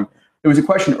is going. There was a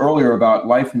question earlier about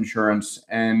life insurance,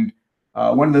 and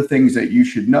one of the things that you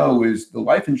should know is the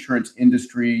life insurance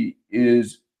industry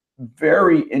is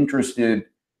very interested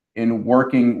in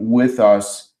working with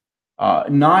us,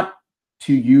 not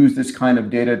to use this kind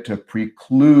of data to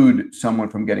preclude someone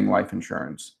from getting life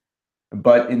insurance,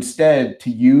 but instead to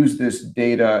use this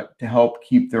data to help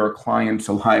keep their clients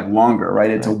alive longer, right?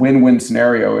 It's a win-win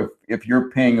scenario. If you're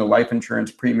paying a life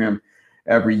insurance premium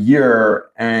every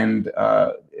year, and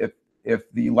if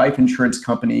the life insurance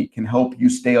company can help you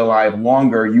stay alive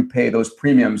longer, you pay those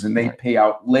premiums and they pay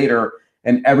out later,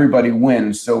 and everybody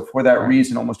wins. So for that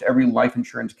reason, almost every life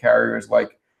insurance carrier is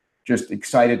like just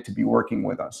excited to be working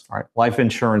with us. All right, life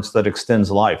insurance that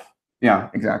extends life. Yeah,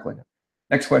 exactly.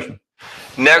 Next question.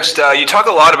 Next, you talk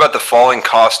a lot about the falling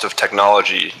cost of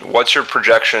technology. What's your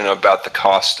projection about the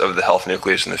cost of the health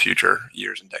nucleus in the future,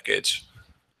 years and decades?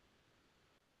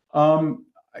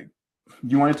 Do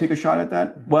you want to take a shot at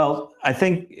that? Well, I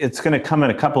think it's going to come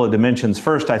in a couple of dimensions.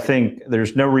 First, I think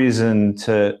there's no reason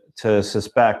to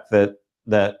suspect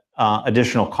that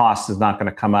additional cost is not going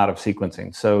to come out of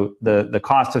sequencing. So the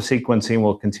cost of sequencing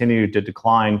will continue to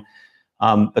decline.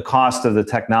 The cost of the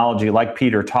technology, like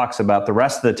Peter talks about, the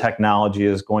rest of the technology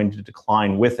is going to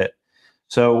decline with it.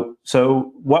 So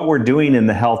what we're doing in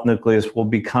the health nucleus will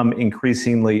become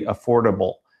increasingly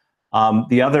affordable.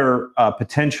 The other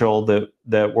potential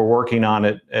that we're working on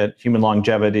at Human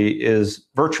Longevity is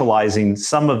virtualizing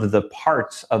some of the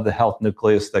parts of the health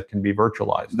nucleus that can be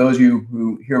virtualized. Those of you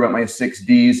who hear about my 6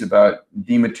 Ds, about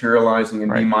dematerializing and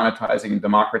demonetizing and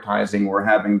democratizing, we're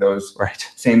having those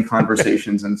same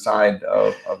conversations inside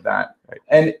of that.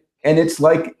 And it's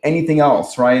like anything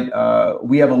else, right?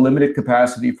 We have a limited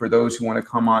capacity for those who want to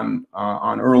come on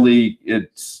early.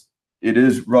 It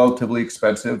is relatively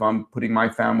expensive. I'm putting my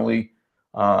family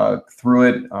through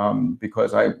it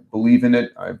because I believe in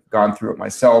it. I've gone through it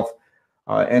myself.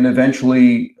 And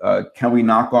eventually, can we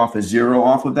knock off a zero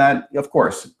off of that? Of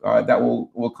course, that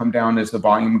will come down as the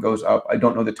volume goes up. I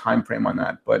don't know the time frame on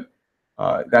that, but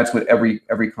that's what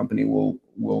every company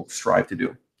will strive to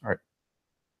do. All right.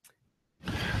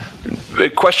 A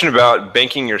question about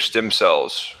banking your stem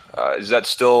cells. Is that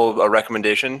still a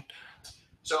recommendation?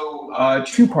 So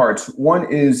 2 parts.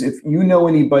 One is, if you know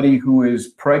anybody who is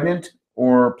pregnant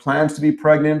or plans to be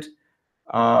pregnant,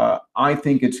 I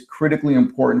think it's critically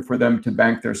important for them to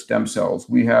bank their stem cells.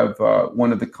 We have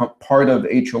one of the part of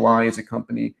HLI is a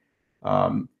company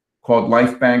called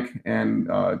LifeBank,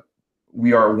 and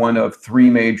we are one of 3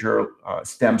 major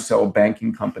stem cell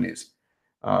banking companies.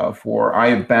 I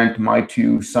have banked my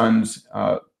 2 sons,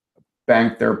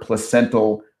 banked their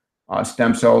placental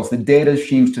stem cells. The data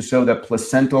seems to show that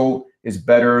placental is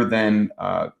better than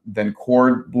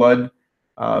cord blood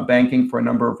banking for a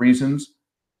number of reasons.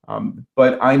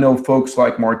 But I know folks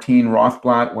like Martine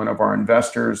Rothblatt, one of our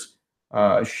investors.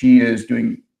 She is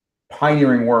doing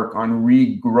pioneering work on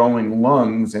regrowing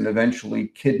lungs and eventually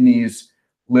kidneys,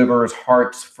 livers,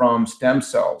 hearts from stem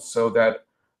cells, so that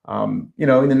in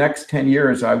the next 10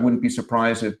 years, I wouldn't be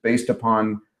surprised if, based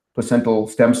upon placental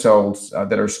stem cells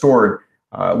that are stored,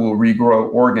 will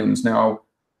regrow organs. Now,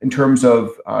 in terms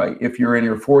of if you're in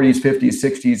your 40s, 50s,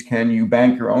 60s, can you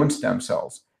bank your own stem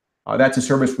cells? That's a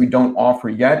service we don't offer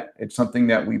yet. It's something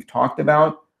that we've talked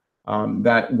about.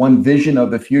 That one vision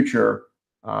of the future,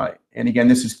 and again,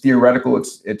 this is theoretical.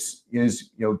 Is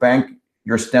bank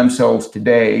your stem cells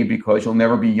today, because you'll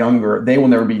never be younger. They will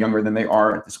never be younger than they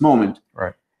are at this moment.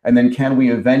 Right. And then can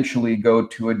we eventually go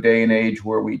to a day and age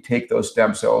where we take those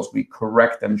stem cells, we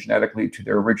correct them genetically to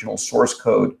their original source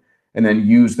code, and then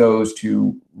use those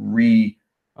to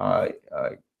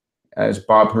as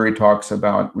Bob Hurry talks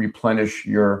about, replenish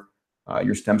your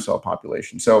stem cell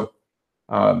population. So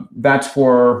that's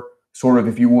for sort of,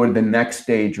 if you would, the next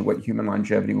stage of what Human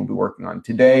Longevity will be working on.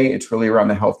 Today, it's really around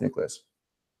the health nucleus.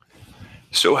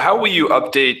 So how will you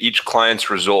update each client's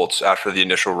results after the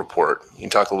initial report? You can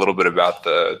talk a little bit about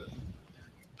the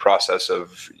process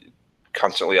of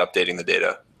constantly updating the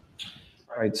data?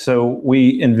 Right. So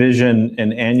we envision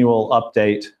an annual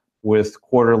update with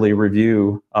quarterly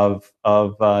review of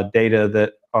data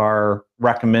that are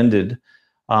recommended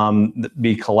that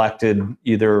be collected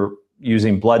either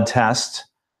using blood tests,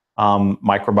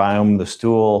 microbiome, the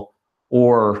stool,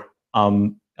 or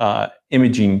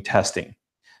imaging testing.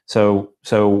 So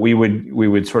we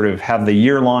would sort of have the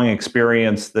year-long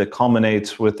experience that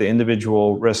culminates with the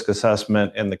individual risk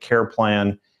assessment and the care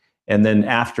plan, and then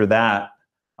after that,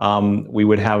 we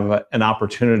would have an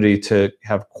opportunity to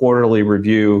have quarterly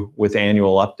review with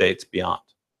annual updates beyond.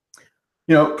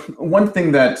 You know, one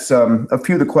thing that's a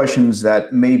few of the questions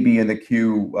that may be in the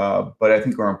queue, but I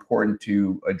think are important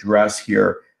to address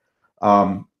here.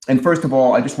 And first of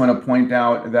all, I just want to point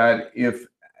out that if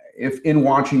in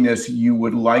watching this you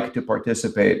would like to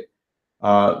participate,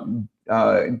 down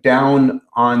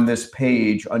on this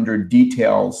page under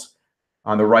details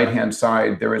on the right-hand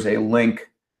side, there is a link.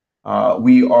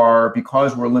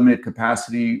 Because we're limited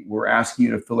capacity, we're asking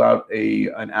you to fill out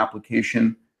an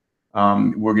application.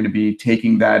 We're going to be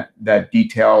taking that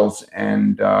details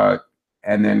and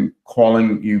then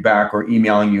calling you back or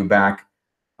emailing you back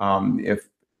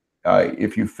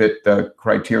if you fit the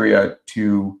criteria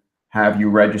to have you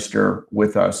register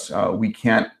with us. We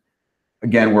can't,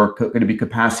 again, we're going to be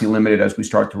capacity limited as we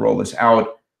start to roll this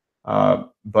out.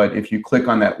 But if you click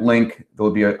on that link,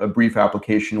 there'll be a brief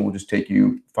application. It will just take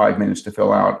you 5 minutes to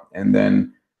fill out, and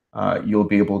then you'll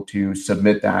be able to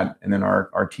submit that, and then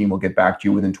our team will get back to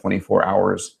you within 24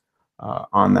 hours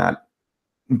on that.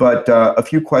 But a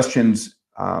few questions,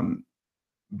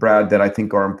 Brad, that I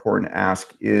think are important to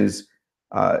ask is,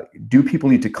 do people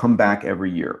need to come back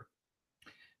every year?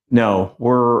 No,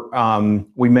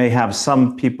 we may have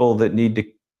some people that need to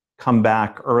come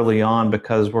back early on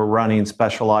because we're running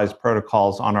specialized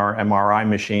protocols on our MRI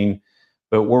machine,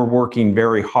 but we're working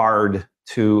very hard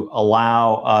to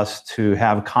allow us to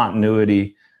have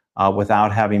continuity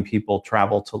without having people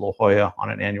travel to La Jolla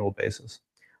on an annual basis.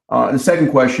 The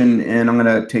second question, and I'm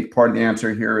going to take part of the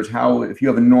answer here, is how, if you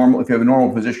have a normal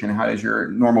physician, how does your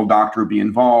normal doctor be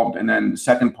involved? And then the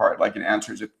second part, like an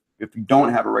answer, is if you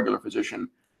don't have a regular physician,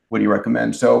 what do you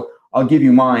recommend? So I'll give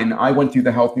you mine. I went through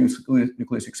the Health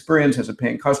Nucleus experience as a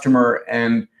paying customer,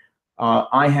 and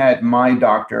I had my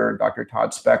doctor, Dr.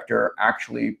 Todd Spector,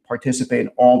 actually participate in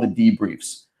all the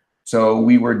debriefs. So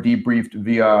we were debriefed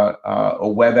via a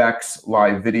WebEx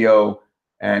live video,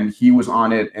 and he was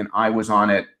on it and I was on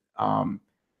it.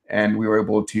 And we were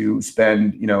able to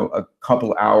spend, a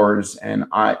couple hours, and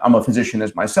I'm a physician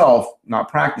as myself, not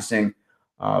practicing,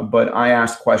 but I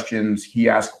asked questions, he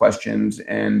asked questions,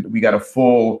 and we got a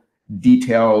full,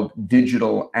 detailed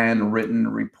digital and written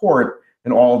report.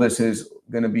 And all this is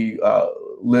going to be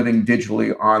living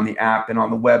digitally on the app and on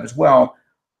the web as well.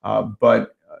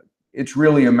 But it's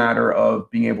really a matter of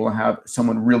being able to have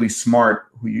someone really smart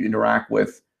who you interact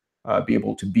with be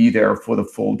able to be there for the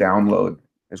full download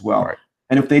as well. Right.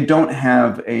 And if they don't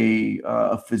have a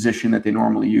physician that they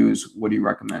normally use, what do you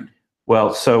recommend?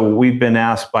 Well, so we've been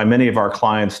asked by many of our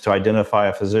clients to identify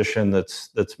a physician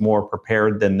that's more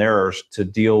prepared than theirs to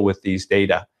deal with these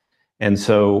data. And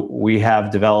so we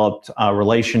have developed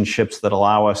relationships that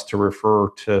allow us to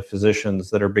refer to physicians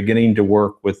that are beginning to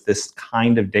work with this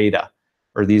kind of data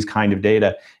or these kind of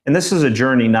data. And this is a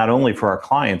journey not only for our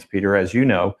clients, Peter, as you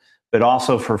know, but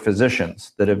also for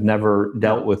physicians that have never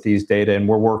dealt with these data, and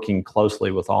we're working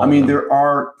closely with all of them. There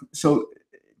are, so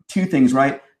two things,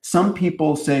 right? Some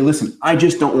people say, listen, I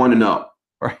just don't want to know,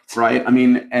 right?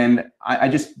 And I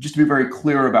just to be very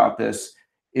clear about this,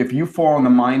 if you fall in the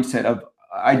mindset of,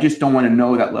 I just don't want to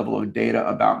know that level of data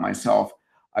about myself,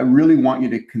 I really want you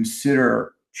to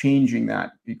consider changing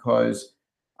that, because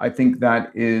I think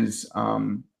that is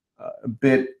a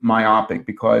bit myopic,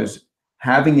 because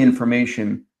having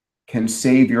information can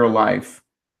save your life,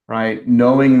 right?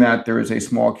 Knowing that there is a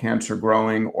small cancer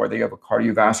growing, or they have a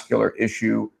cardiovascular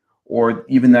issue, or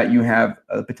even that you have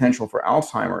a potential for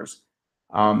Alzheimer's,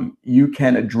 you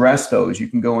can address those. You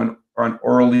can go on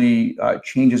early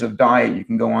changes of diet. You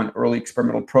can go on early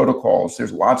experimental protocols.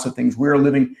 There's lots of things. We're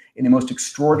living in the most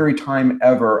extraordinary time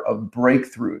ever of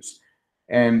breakthroughs,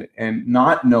 and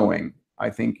not knowing, I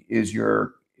think, is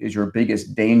your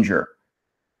biggest danger.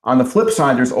 On the flip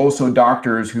side, there's also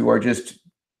doctors who are just,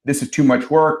 this is too much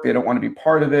work. They don't want to be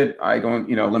part of it.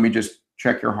 Let me just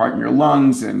check your heart and your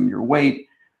lungs and your weight.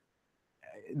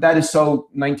 That is so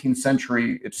 19th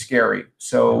century, it's scary.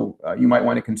 So you might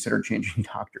want to consider changing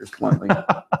doctors, bluntly.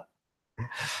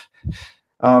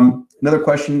 Another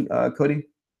question, Cody?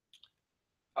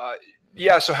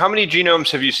 Yeah, so how many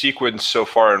genomes have you sequenced so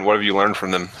far, and what have you learned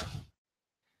from them?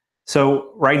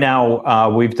 So right now,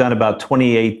 we've done about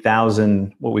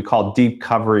 28,000 what we call deep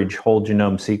coverage whole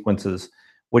genome sequences,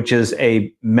 which is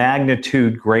a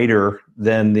magnitude greater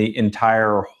than the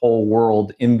entire whole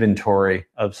world inventory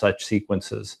of such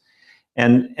sequences.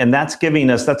 And that's giving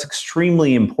us, that's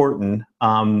extremely important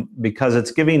because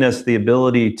it's giving us the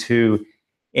ability to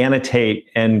annotate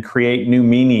and create new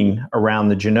meaning around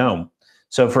the genome.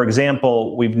 So for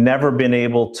example, we've never been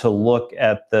able to look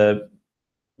at the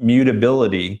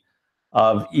mutability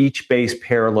of each base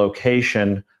pair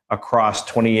location across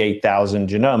 28,000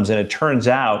 genomes. And it turns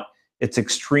out it's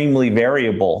extremely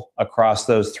variable across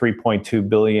those 3.2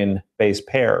 billion base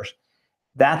pairs.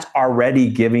 That's already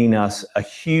giving us a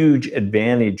huge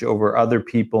advantage over other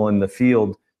people in the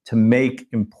field to make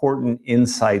important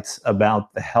insights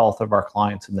about the health of our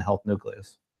clients in the health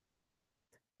nucleus.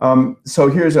 So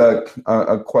here's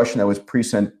a question that was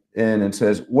pre-sent in and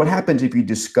says, what happens if you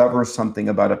discover something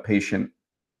about a patient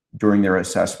during their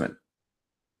assessment?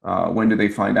 When do they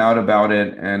find out about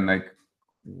it? And like,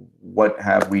 what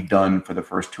have we done for the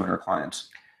first 200 clients?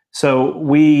 So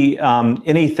we,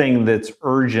 anything that's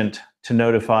urgent to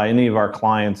notify any of our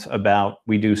clients about,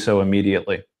 we do so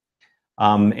immediately.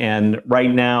 And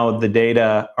right now the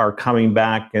data are coming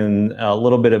back in a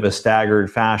little bit of a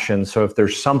staggered fashion. So if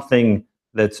there's something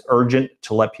that's urgent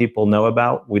to let people know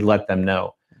about, we let them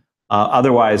know.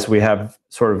 Otherwise, we have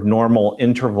sort of normal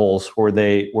intervals where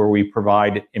we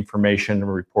provide information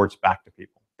and reports back to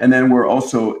people. And then we're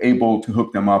also able to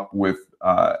hook them up with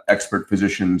expert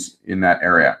physicians in that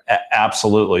area.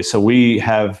 Absolutely. So we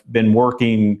have been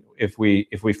working, if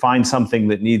we find something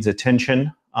that needs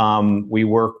attention, we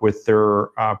work with their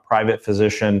private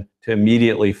physician to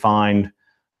immediately find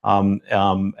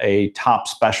a top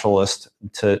specialist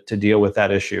to deal with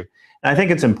that issue. And I think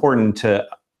it's important to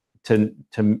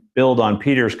build on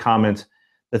Peter's comments.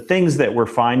 The things that we're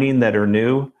finding that are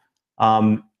new,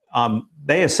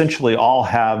 they essentially all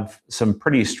have some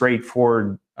pretty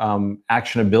straightforward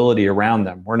actionability around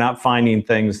them. We're not finding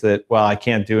things that, well, I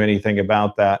can't do anything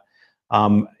about that.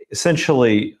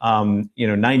 Essentially,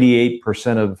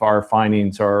 98% of our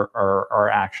findings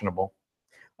are actionable.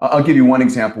 I'll give you one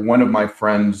example. One of my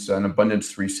friends, an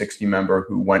Abundance 360 member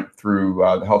who went through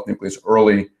the Health Nucleus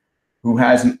early, who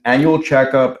has an annual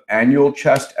checkup, annual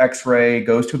chest x-ray,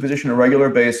 goes to a physician on a regular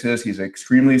basis. He's an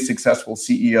extremely successful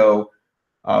CEO.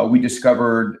 We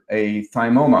discovered a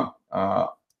thymoma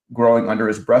growing under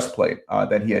his breastplate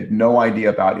that he had no idea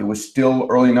about. It was still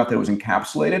early enough that it was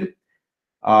encapsulated.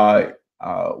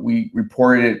 We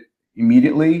reported it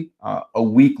immediately. A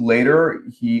week later,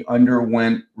 he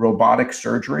underwent robotic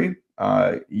surgery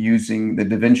using the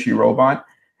Da Vinci robot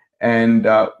and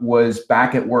was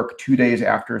back at work 2 days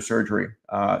after surgery,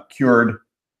 cured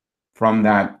from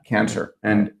that cancer.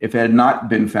 And if it had not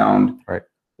been found, right,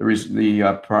 there is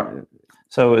the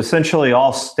so essentially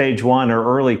all stage 1 or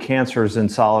early cancers in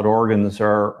solid organs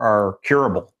are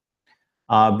curable.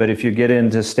 But if you get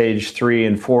into stage 3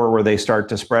 and 4 where they start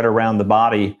to spread around the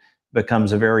body,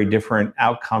 becomes a very different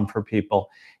outcome for people.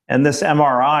 And this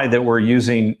MRI that we're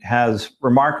using has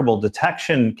remarkable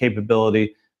detection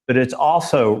capability, but it's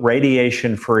also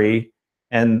radiation free.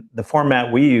 And the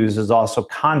format we use is also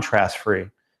contrast free.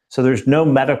 So there's no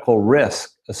medical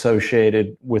risk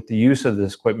associated with the use of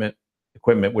this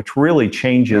equipment, which really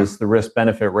changes the risk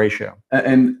benefit ratio.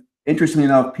 And interestingly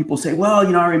enough, people say, well,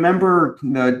 I remember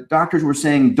the doctors were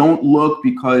saying, don't look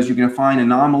because you're going to find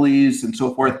anomalies and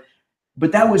so forth.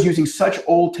 But that was using such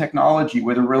old technology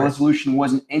where the resolution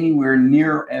wasn't anywhere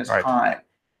near as high.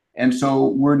 And so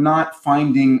we're not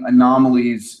finding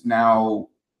anomalies now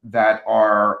that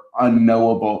are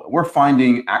unknowable. We're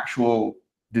finding actual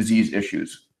disease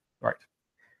issues. Right.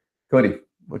 Cody,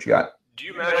 what you got? Do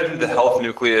you imagine the Health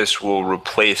Nucleus will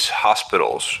replace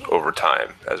hospitals over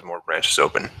time as more branches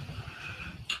open?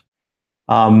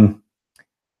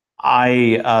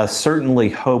 I certainly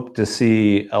hope to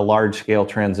see a large-scale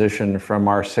transition from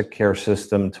our sick care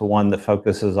system to one that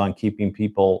focuses on keeping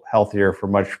people healthier for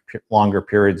much longer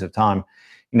periods of time.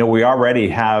 We already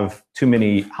have too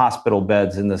many hospital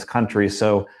beds in this country,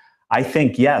 so I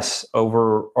think yes,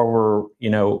 over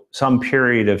some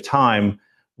period of time,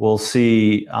 we'll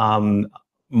see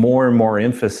more and more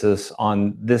emphasis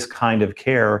on this kind of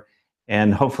care,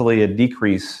 and hopefully a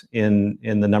decrease in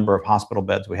the number of hospital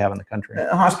beds we have in the country.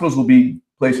 Hospitals will be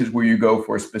places where you go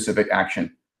for specific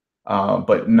action,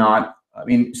 but not,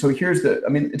 so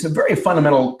it's a very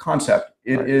fundamental concept.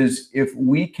 It is, if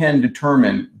we can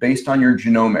determine based on your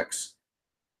genomics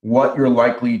what you're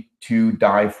likely to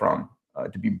die from,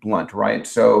 to be blunt, right?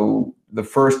 So the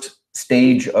first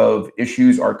stage of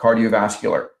issues are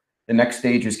cardiovascular. The next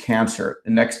stage is cancer.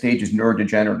 The next stage is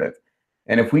neurodegenerative.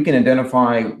 And if we can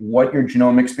identify what your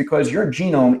genomics, because your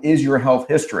genome is your health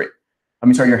history,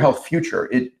 your health future,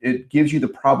 it gives you the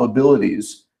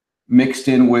probabilities mixed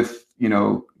in with,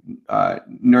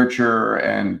 nurture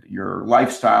and your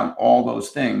lifestyle, all those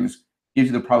things, gives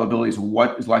you the probabilities of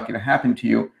what is likely to happen to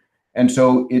you. And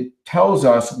so it tells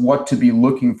us what to be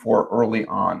looking for early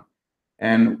on.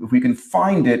 And if we can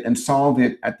find it and solve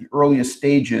it at the earliest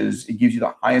stages, it gives you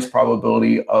the highest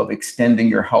probability of extending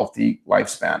your healthy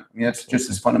lifespan. That's just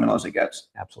as fundamental as it gets.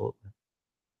 Absolutely.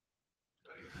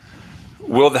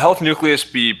 Will the Health Nucleus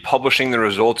be publishing the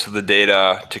results of the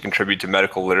data to contribute to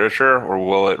medical literature, or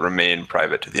will it remain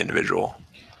private to the individual?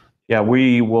 Yeah,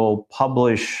 we will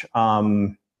publish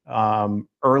early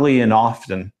and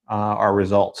often our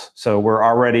results. So we're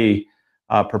already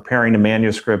preparing a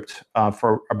manuscript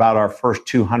for about our first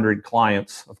 200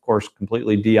 clients, of course,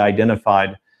 completely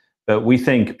de-identified. But we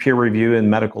think peer review in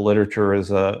medical literature is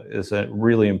a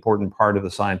really important part of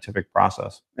the scientific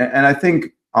process. And I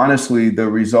think, honestly, the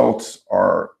results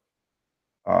are,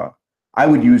 I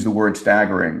would use the word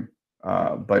staggering,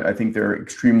 but I think they're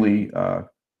extremely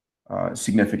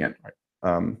significant.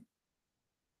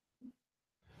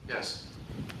 Yes.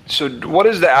 So what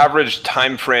is the average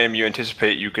time frame you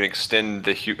anticipate you can extend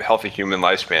the healthy human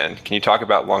lifespan? Can you talk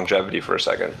about longevity for a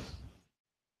second?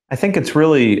 I think it's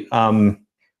really,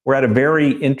 we're at a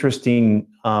very interesting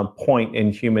point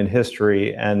in human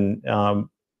history. And,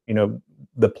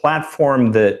 the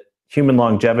platform that human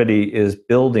longevity is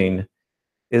building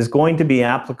is going to be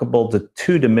applicable to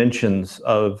two dimensions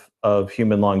of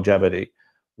human longevity.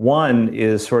 One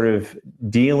is sort of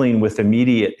dealing with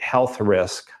immediate health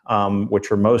risk,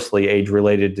 which are mostly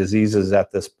age-related diseases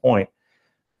at this point.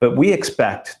 But we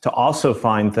expect to also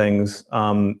find things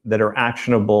that are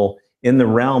actionable in the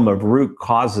realm of root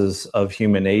causes of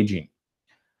human aging.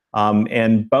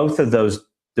 And both of those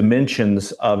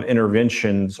dimensions of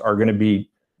interventions are going to be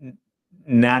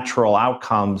natural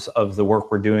outcomes of the work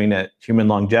we're doing at Human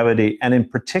Longevity, and in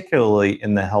particularly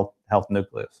in the Health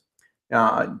Nucleus.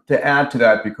 To add to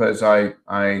that, because I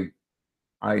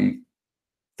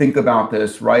think about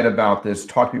this, write about this,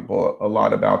 talk to people a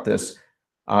lot about this,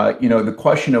 the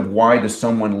question of why does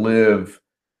someone live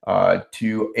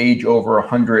to age over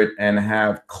 100 and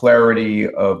have clarity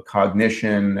of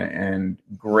cognition and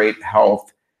great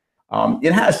health.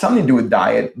 It has something to do with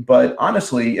diet, but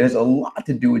honestly, it has a lot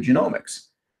to do with genomics.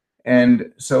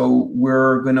 And so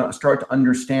we're going to start to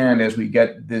understand, as we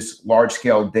get this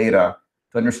large-scale data,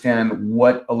 to understand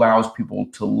what allows people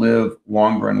to live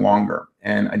longer and longer,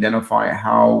 and identify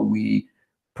how we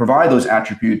provide those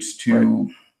attributes to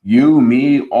you,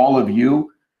 me, all of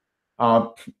you.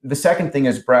 The second thing,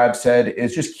 as Brad said,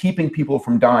 is just keeping people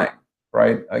from dying,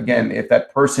 right? Again,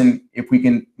 if we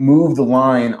can move the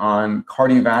line on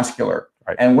cardiovascular,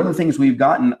 and one of the things we've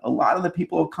gotten, a lot of the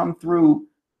people who have come through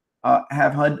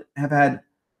have had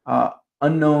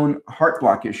unknown heart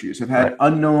block issues, have had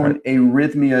unknown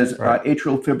arrhythmias,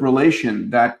 atrial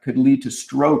fibrillation that could lead to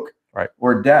stroke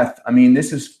or death. I mean,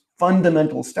 this is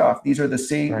fundamental stuff. These are the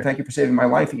same, thank you for saving my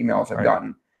life emails I've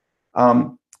gotten.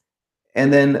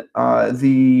 And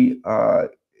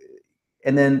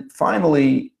then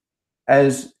finally,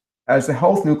 as the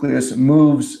Health Nucleus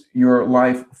moves your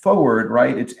life forward,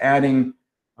 right? It's adding,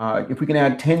 if we can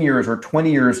add 10 years or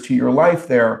 20 years to your life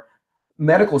there,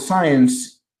 medical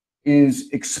science is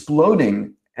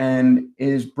exploding and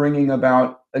is bringing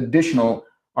about additional.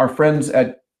 Our friends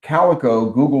at Calico,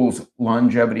 Google's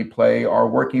longevity play, are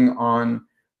working on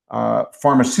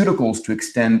pharmaceuticals to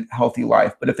extend healthy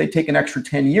life. But if they take an extra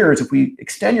 10 years, if we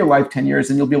extend your life 10 years,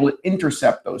 then you'll be able to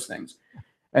intercept those things.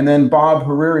 And then Bob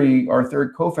Hariri, our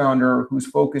third co-founder, who's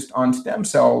focused on stem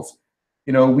cells,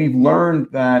 we've learned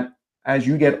that as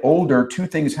you get older, two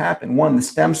things happen. One, the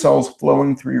stem cells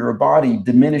flowing through your body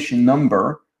diminish in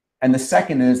number. And the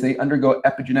second is they undergo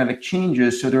epigenetic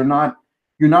changes. So you're not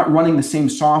running the same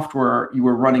software you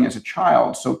were running as a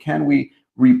child. So can we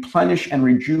replenish and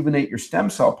rejuvenate your stem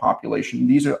cell population?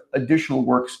 These are additional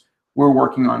works we're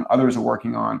working on, others are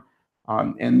working on.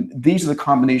 And these are the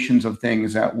combinations of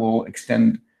things that will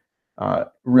extend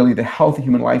really the healthy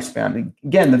human lifespan.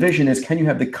 Again, the vision is, can you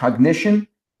have the cognition,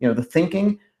 the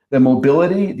thinking, the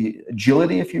mobility, the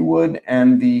agility, if you would,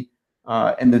 and the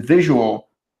visual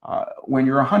when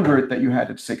you're 100 that you had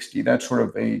at 60. That's sort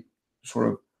of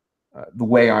the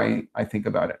way I think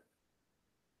about it.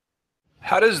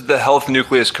 How does the Health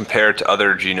Nucleus compare to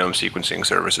other genome sequencing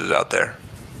services out there?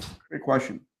 Great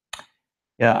question.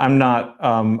 Yeah, I'm not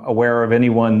aware of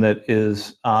anyone that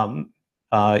is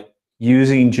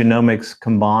using genomics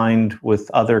combined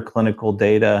with other clinical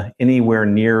data anywhere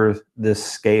near this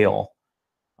scale.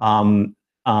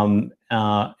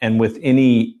 and with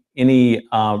any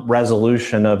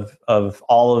resolution of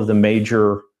all of the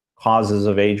major causes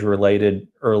of age-related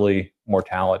early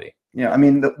mortality. Yeah, I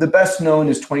mean, the best known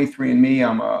is 23andMe.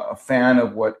 I'm a fan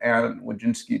of what Ann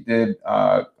Wojcinski did.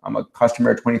 I'm a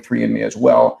customer of 23andMe as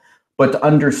well. But to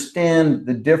understand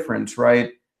the difference,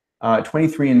 right,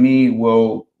 23andMe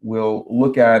will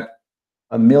look at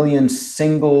 1 million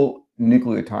single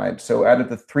nucleotides. So out of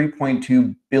the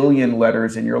 3.2 billion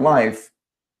letters in your life,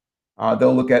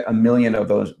 they'll look at 1 million of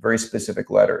those very specific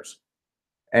letters.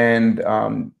 And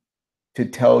to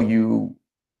tell you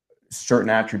certain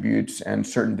attributes and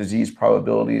certain disease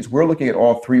probabilities. We're looking at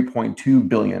all 3.2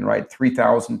 billion, right?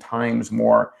 3,000 times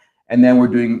more. And then we're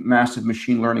doing massive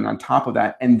machine learning on top of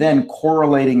that, and then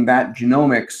correlating that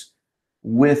genomics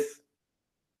with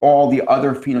all the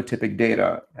other phenotypic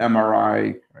data,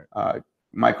 MRI,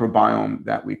 microbiome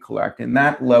that we collect. And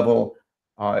that level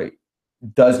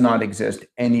does not exist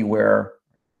anywhere.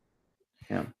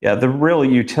 Yeah, the real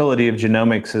utility of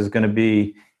genomics is going to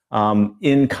be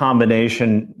in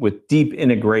combination with deep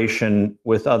integration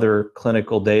with other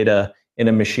clinical data in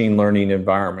a machine learning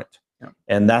environment. Yeah.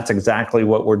 And that's exactly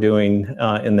what we're doing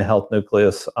in the Health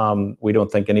Nucleus. We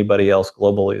don't think anybody else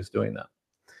globally is doing that.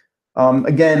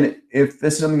 Again, if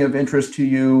this is something of interest to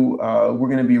you, we're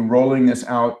going to be rolling this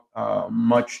out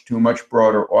to a much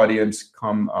broader audience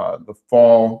come the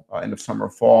fall, end of summer,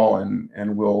 fall,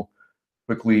 and we'll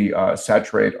quickly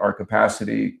saturate our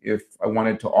capacity. If I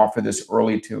wanted to offer this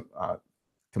early to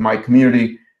my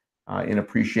community in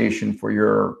appreciation for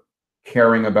your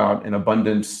caring about an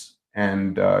abundance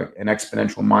and an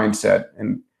exponential mindset.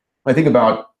 And I think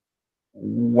about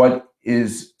what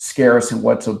is scarce and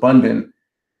what's abundant,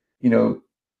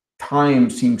 time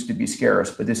seems to be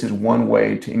scarce, but this is one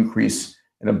way to increase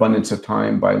an abundance of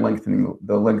time by lengthening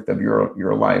the length of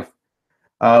your life.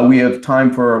 We have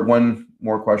time for one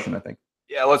more question, I think.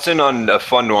 Yeah, let's end on a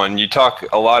fun one. You talk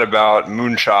a lot about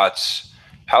moonshots.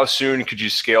 How soon could you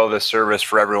scale this service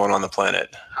for everyone on the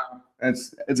planet?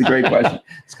 It's a great question.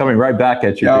 It's coming right back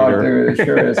at you, Yeah, Peter. it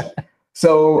sure is.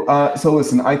 So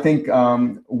listen, I think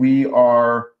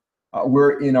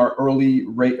we're in our early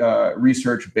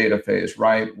research beta phase,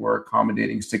 right? We're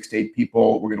accommodating 6 to 8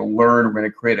 people. We're going to learn. We're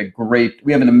going to create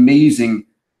we have an amazing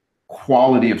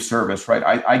quality of service, right?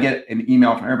 I get an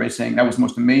email from everybody saying that was the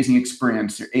most amazing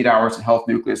experience, your 8 hours at Health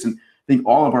Nucleus. And I think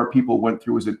all of our people went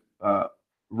through, was it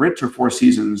Ritz or Four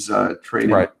Seasons training?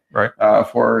 Right.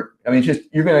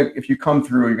 If you come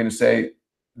through, you're going to say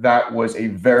that was a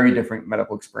very different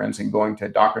medical experience than going to a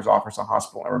doctor's office, a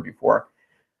hospital, ever before.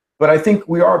 But I think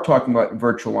we are talking about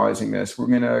virtualizing this. We're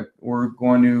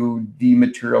going to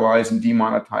dematerialize and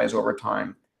demonetize over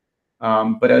time.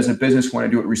 But as a business, we want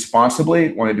to do it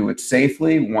responsibly, want to do it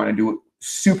safely, want to do it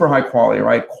super high quality,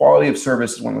 right? Quality of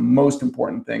service is one of the most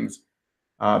important things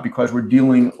because we're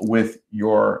dealing with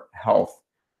your health.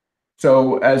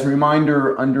 So as a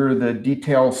reminder, under the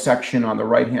details section on the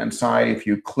right-hand side, if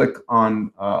you click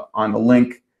on the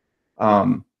link,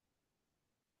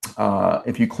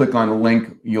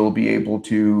 you'll be able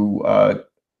to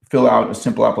fill out a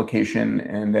simple application,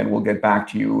 and then we'll get back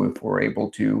to you if we're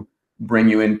able to bring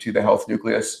you into the Health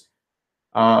Nucleus.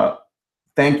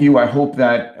 Thank you. I hope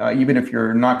that even if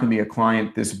you're not going to be a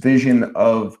client, this vision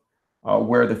of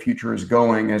where the future is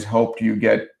going has helped you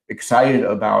get excited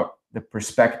about the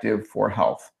perspective for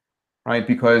health, right?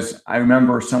 Because I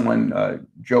remember someone,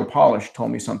 Joe Polish,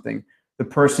 told me something. The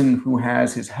person who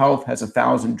has his health has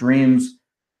 1,000 dreams.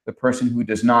 The person who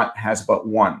does not has but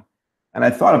one. And I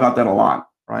thought about that a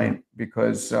lot, right?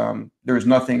 Because there's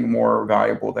nothing more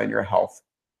valuable than your health.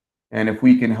 And if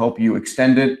we can help you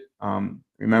extend it,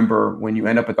 remember, when you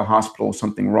end up at the hospital with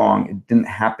something wrong, it didn't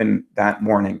happen that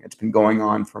morning. It's been going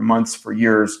on for months, for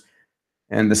years.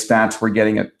 And the stats we're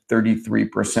getting at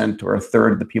 33%, or a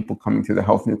third of the people coming through the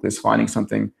Health Nucleus finding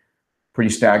something pretty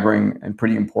staggering and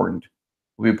pretty important.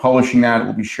 We'll be publishing that.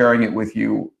 We'll be sharing it with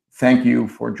you. Thank you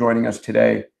for joining us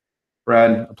today.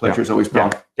 Brad, a pleasure as always,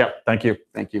 pal. Yeah, thank you.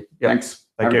 Thank you. Yeah. Thanks.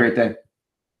 Thank Have you. a great day.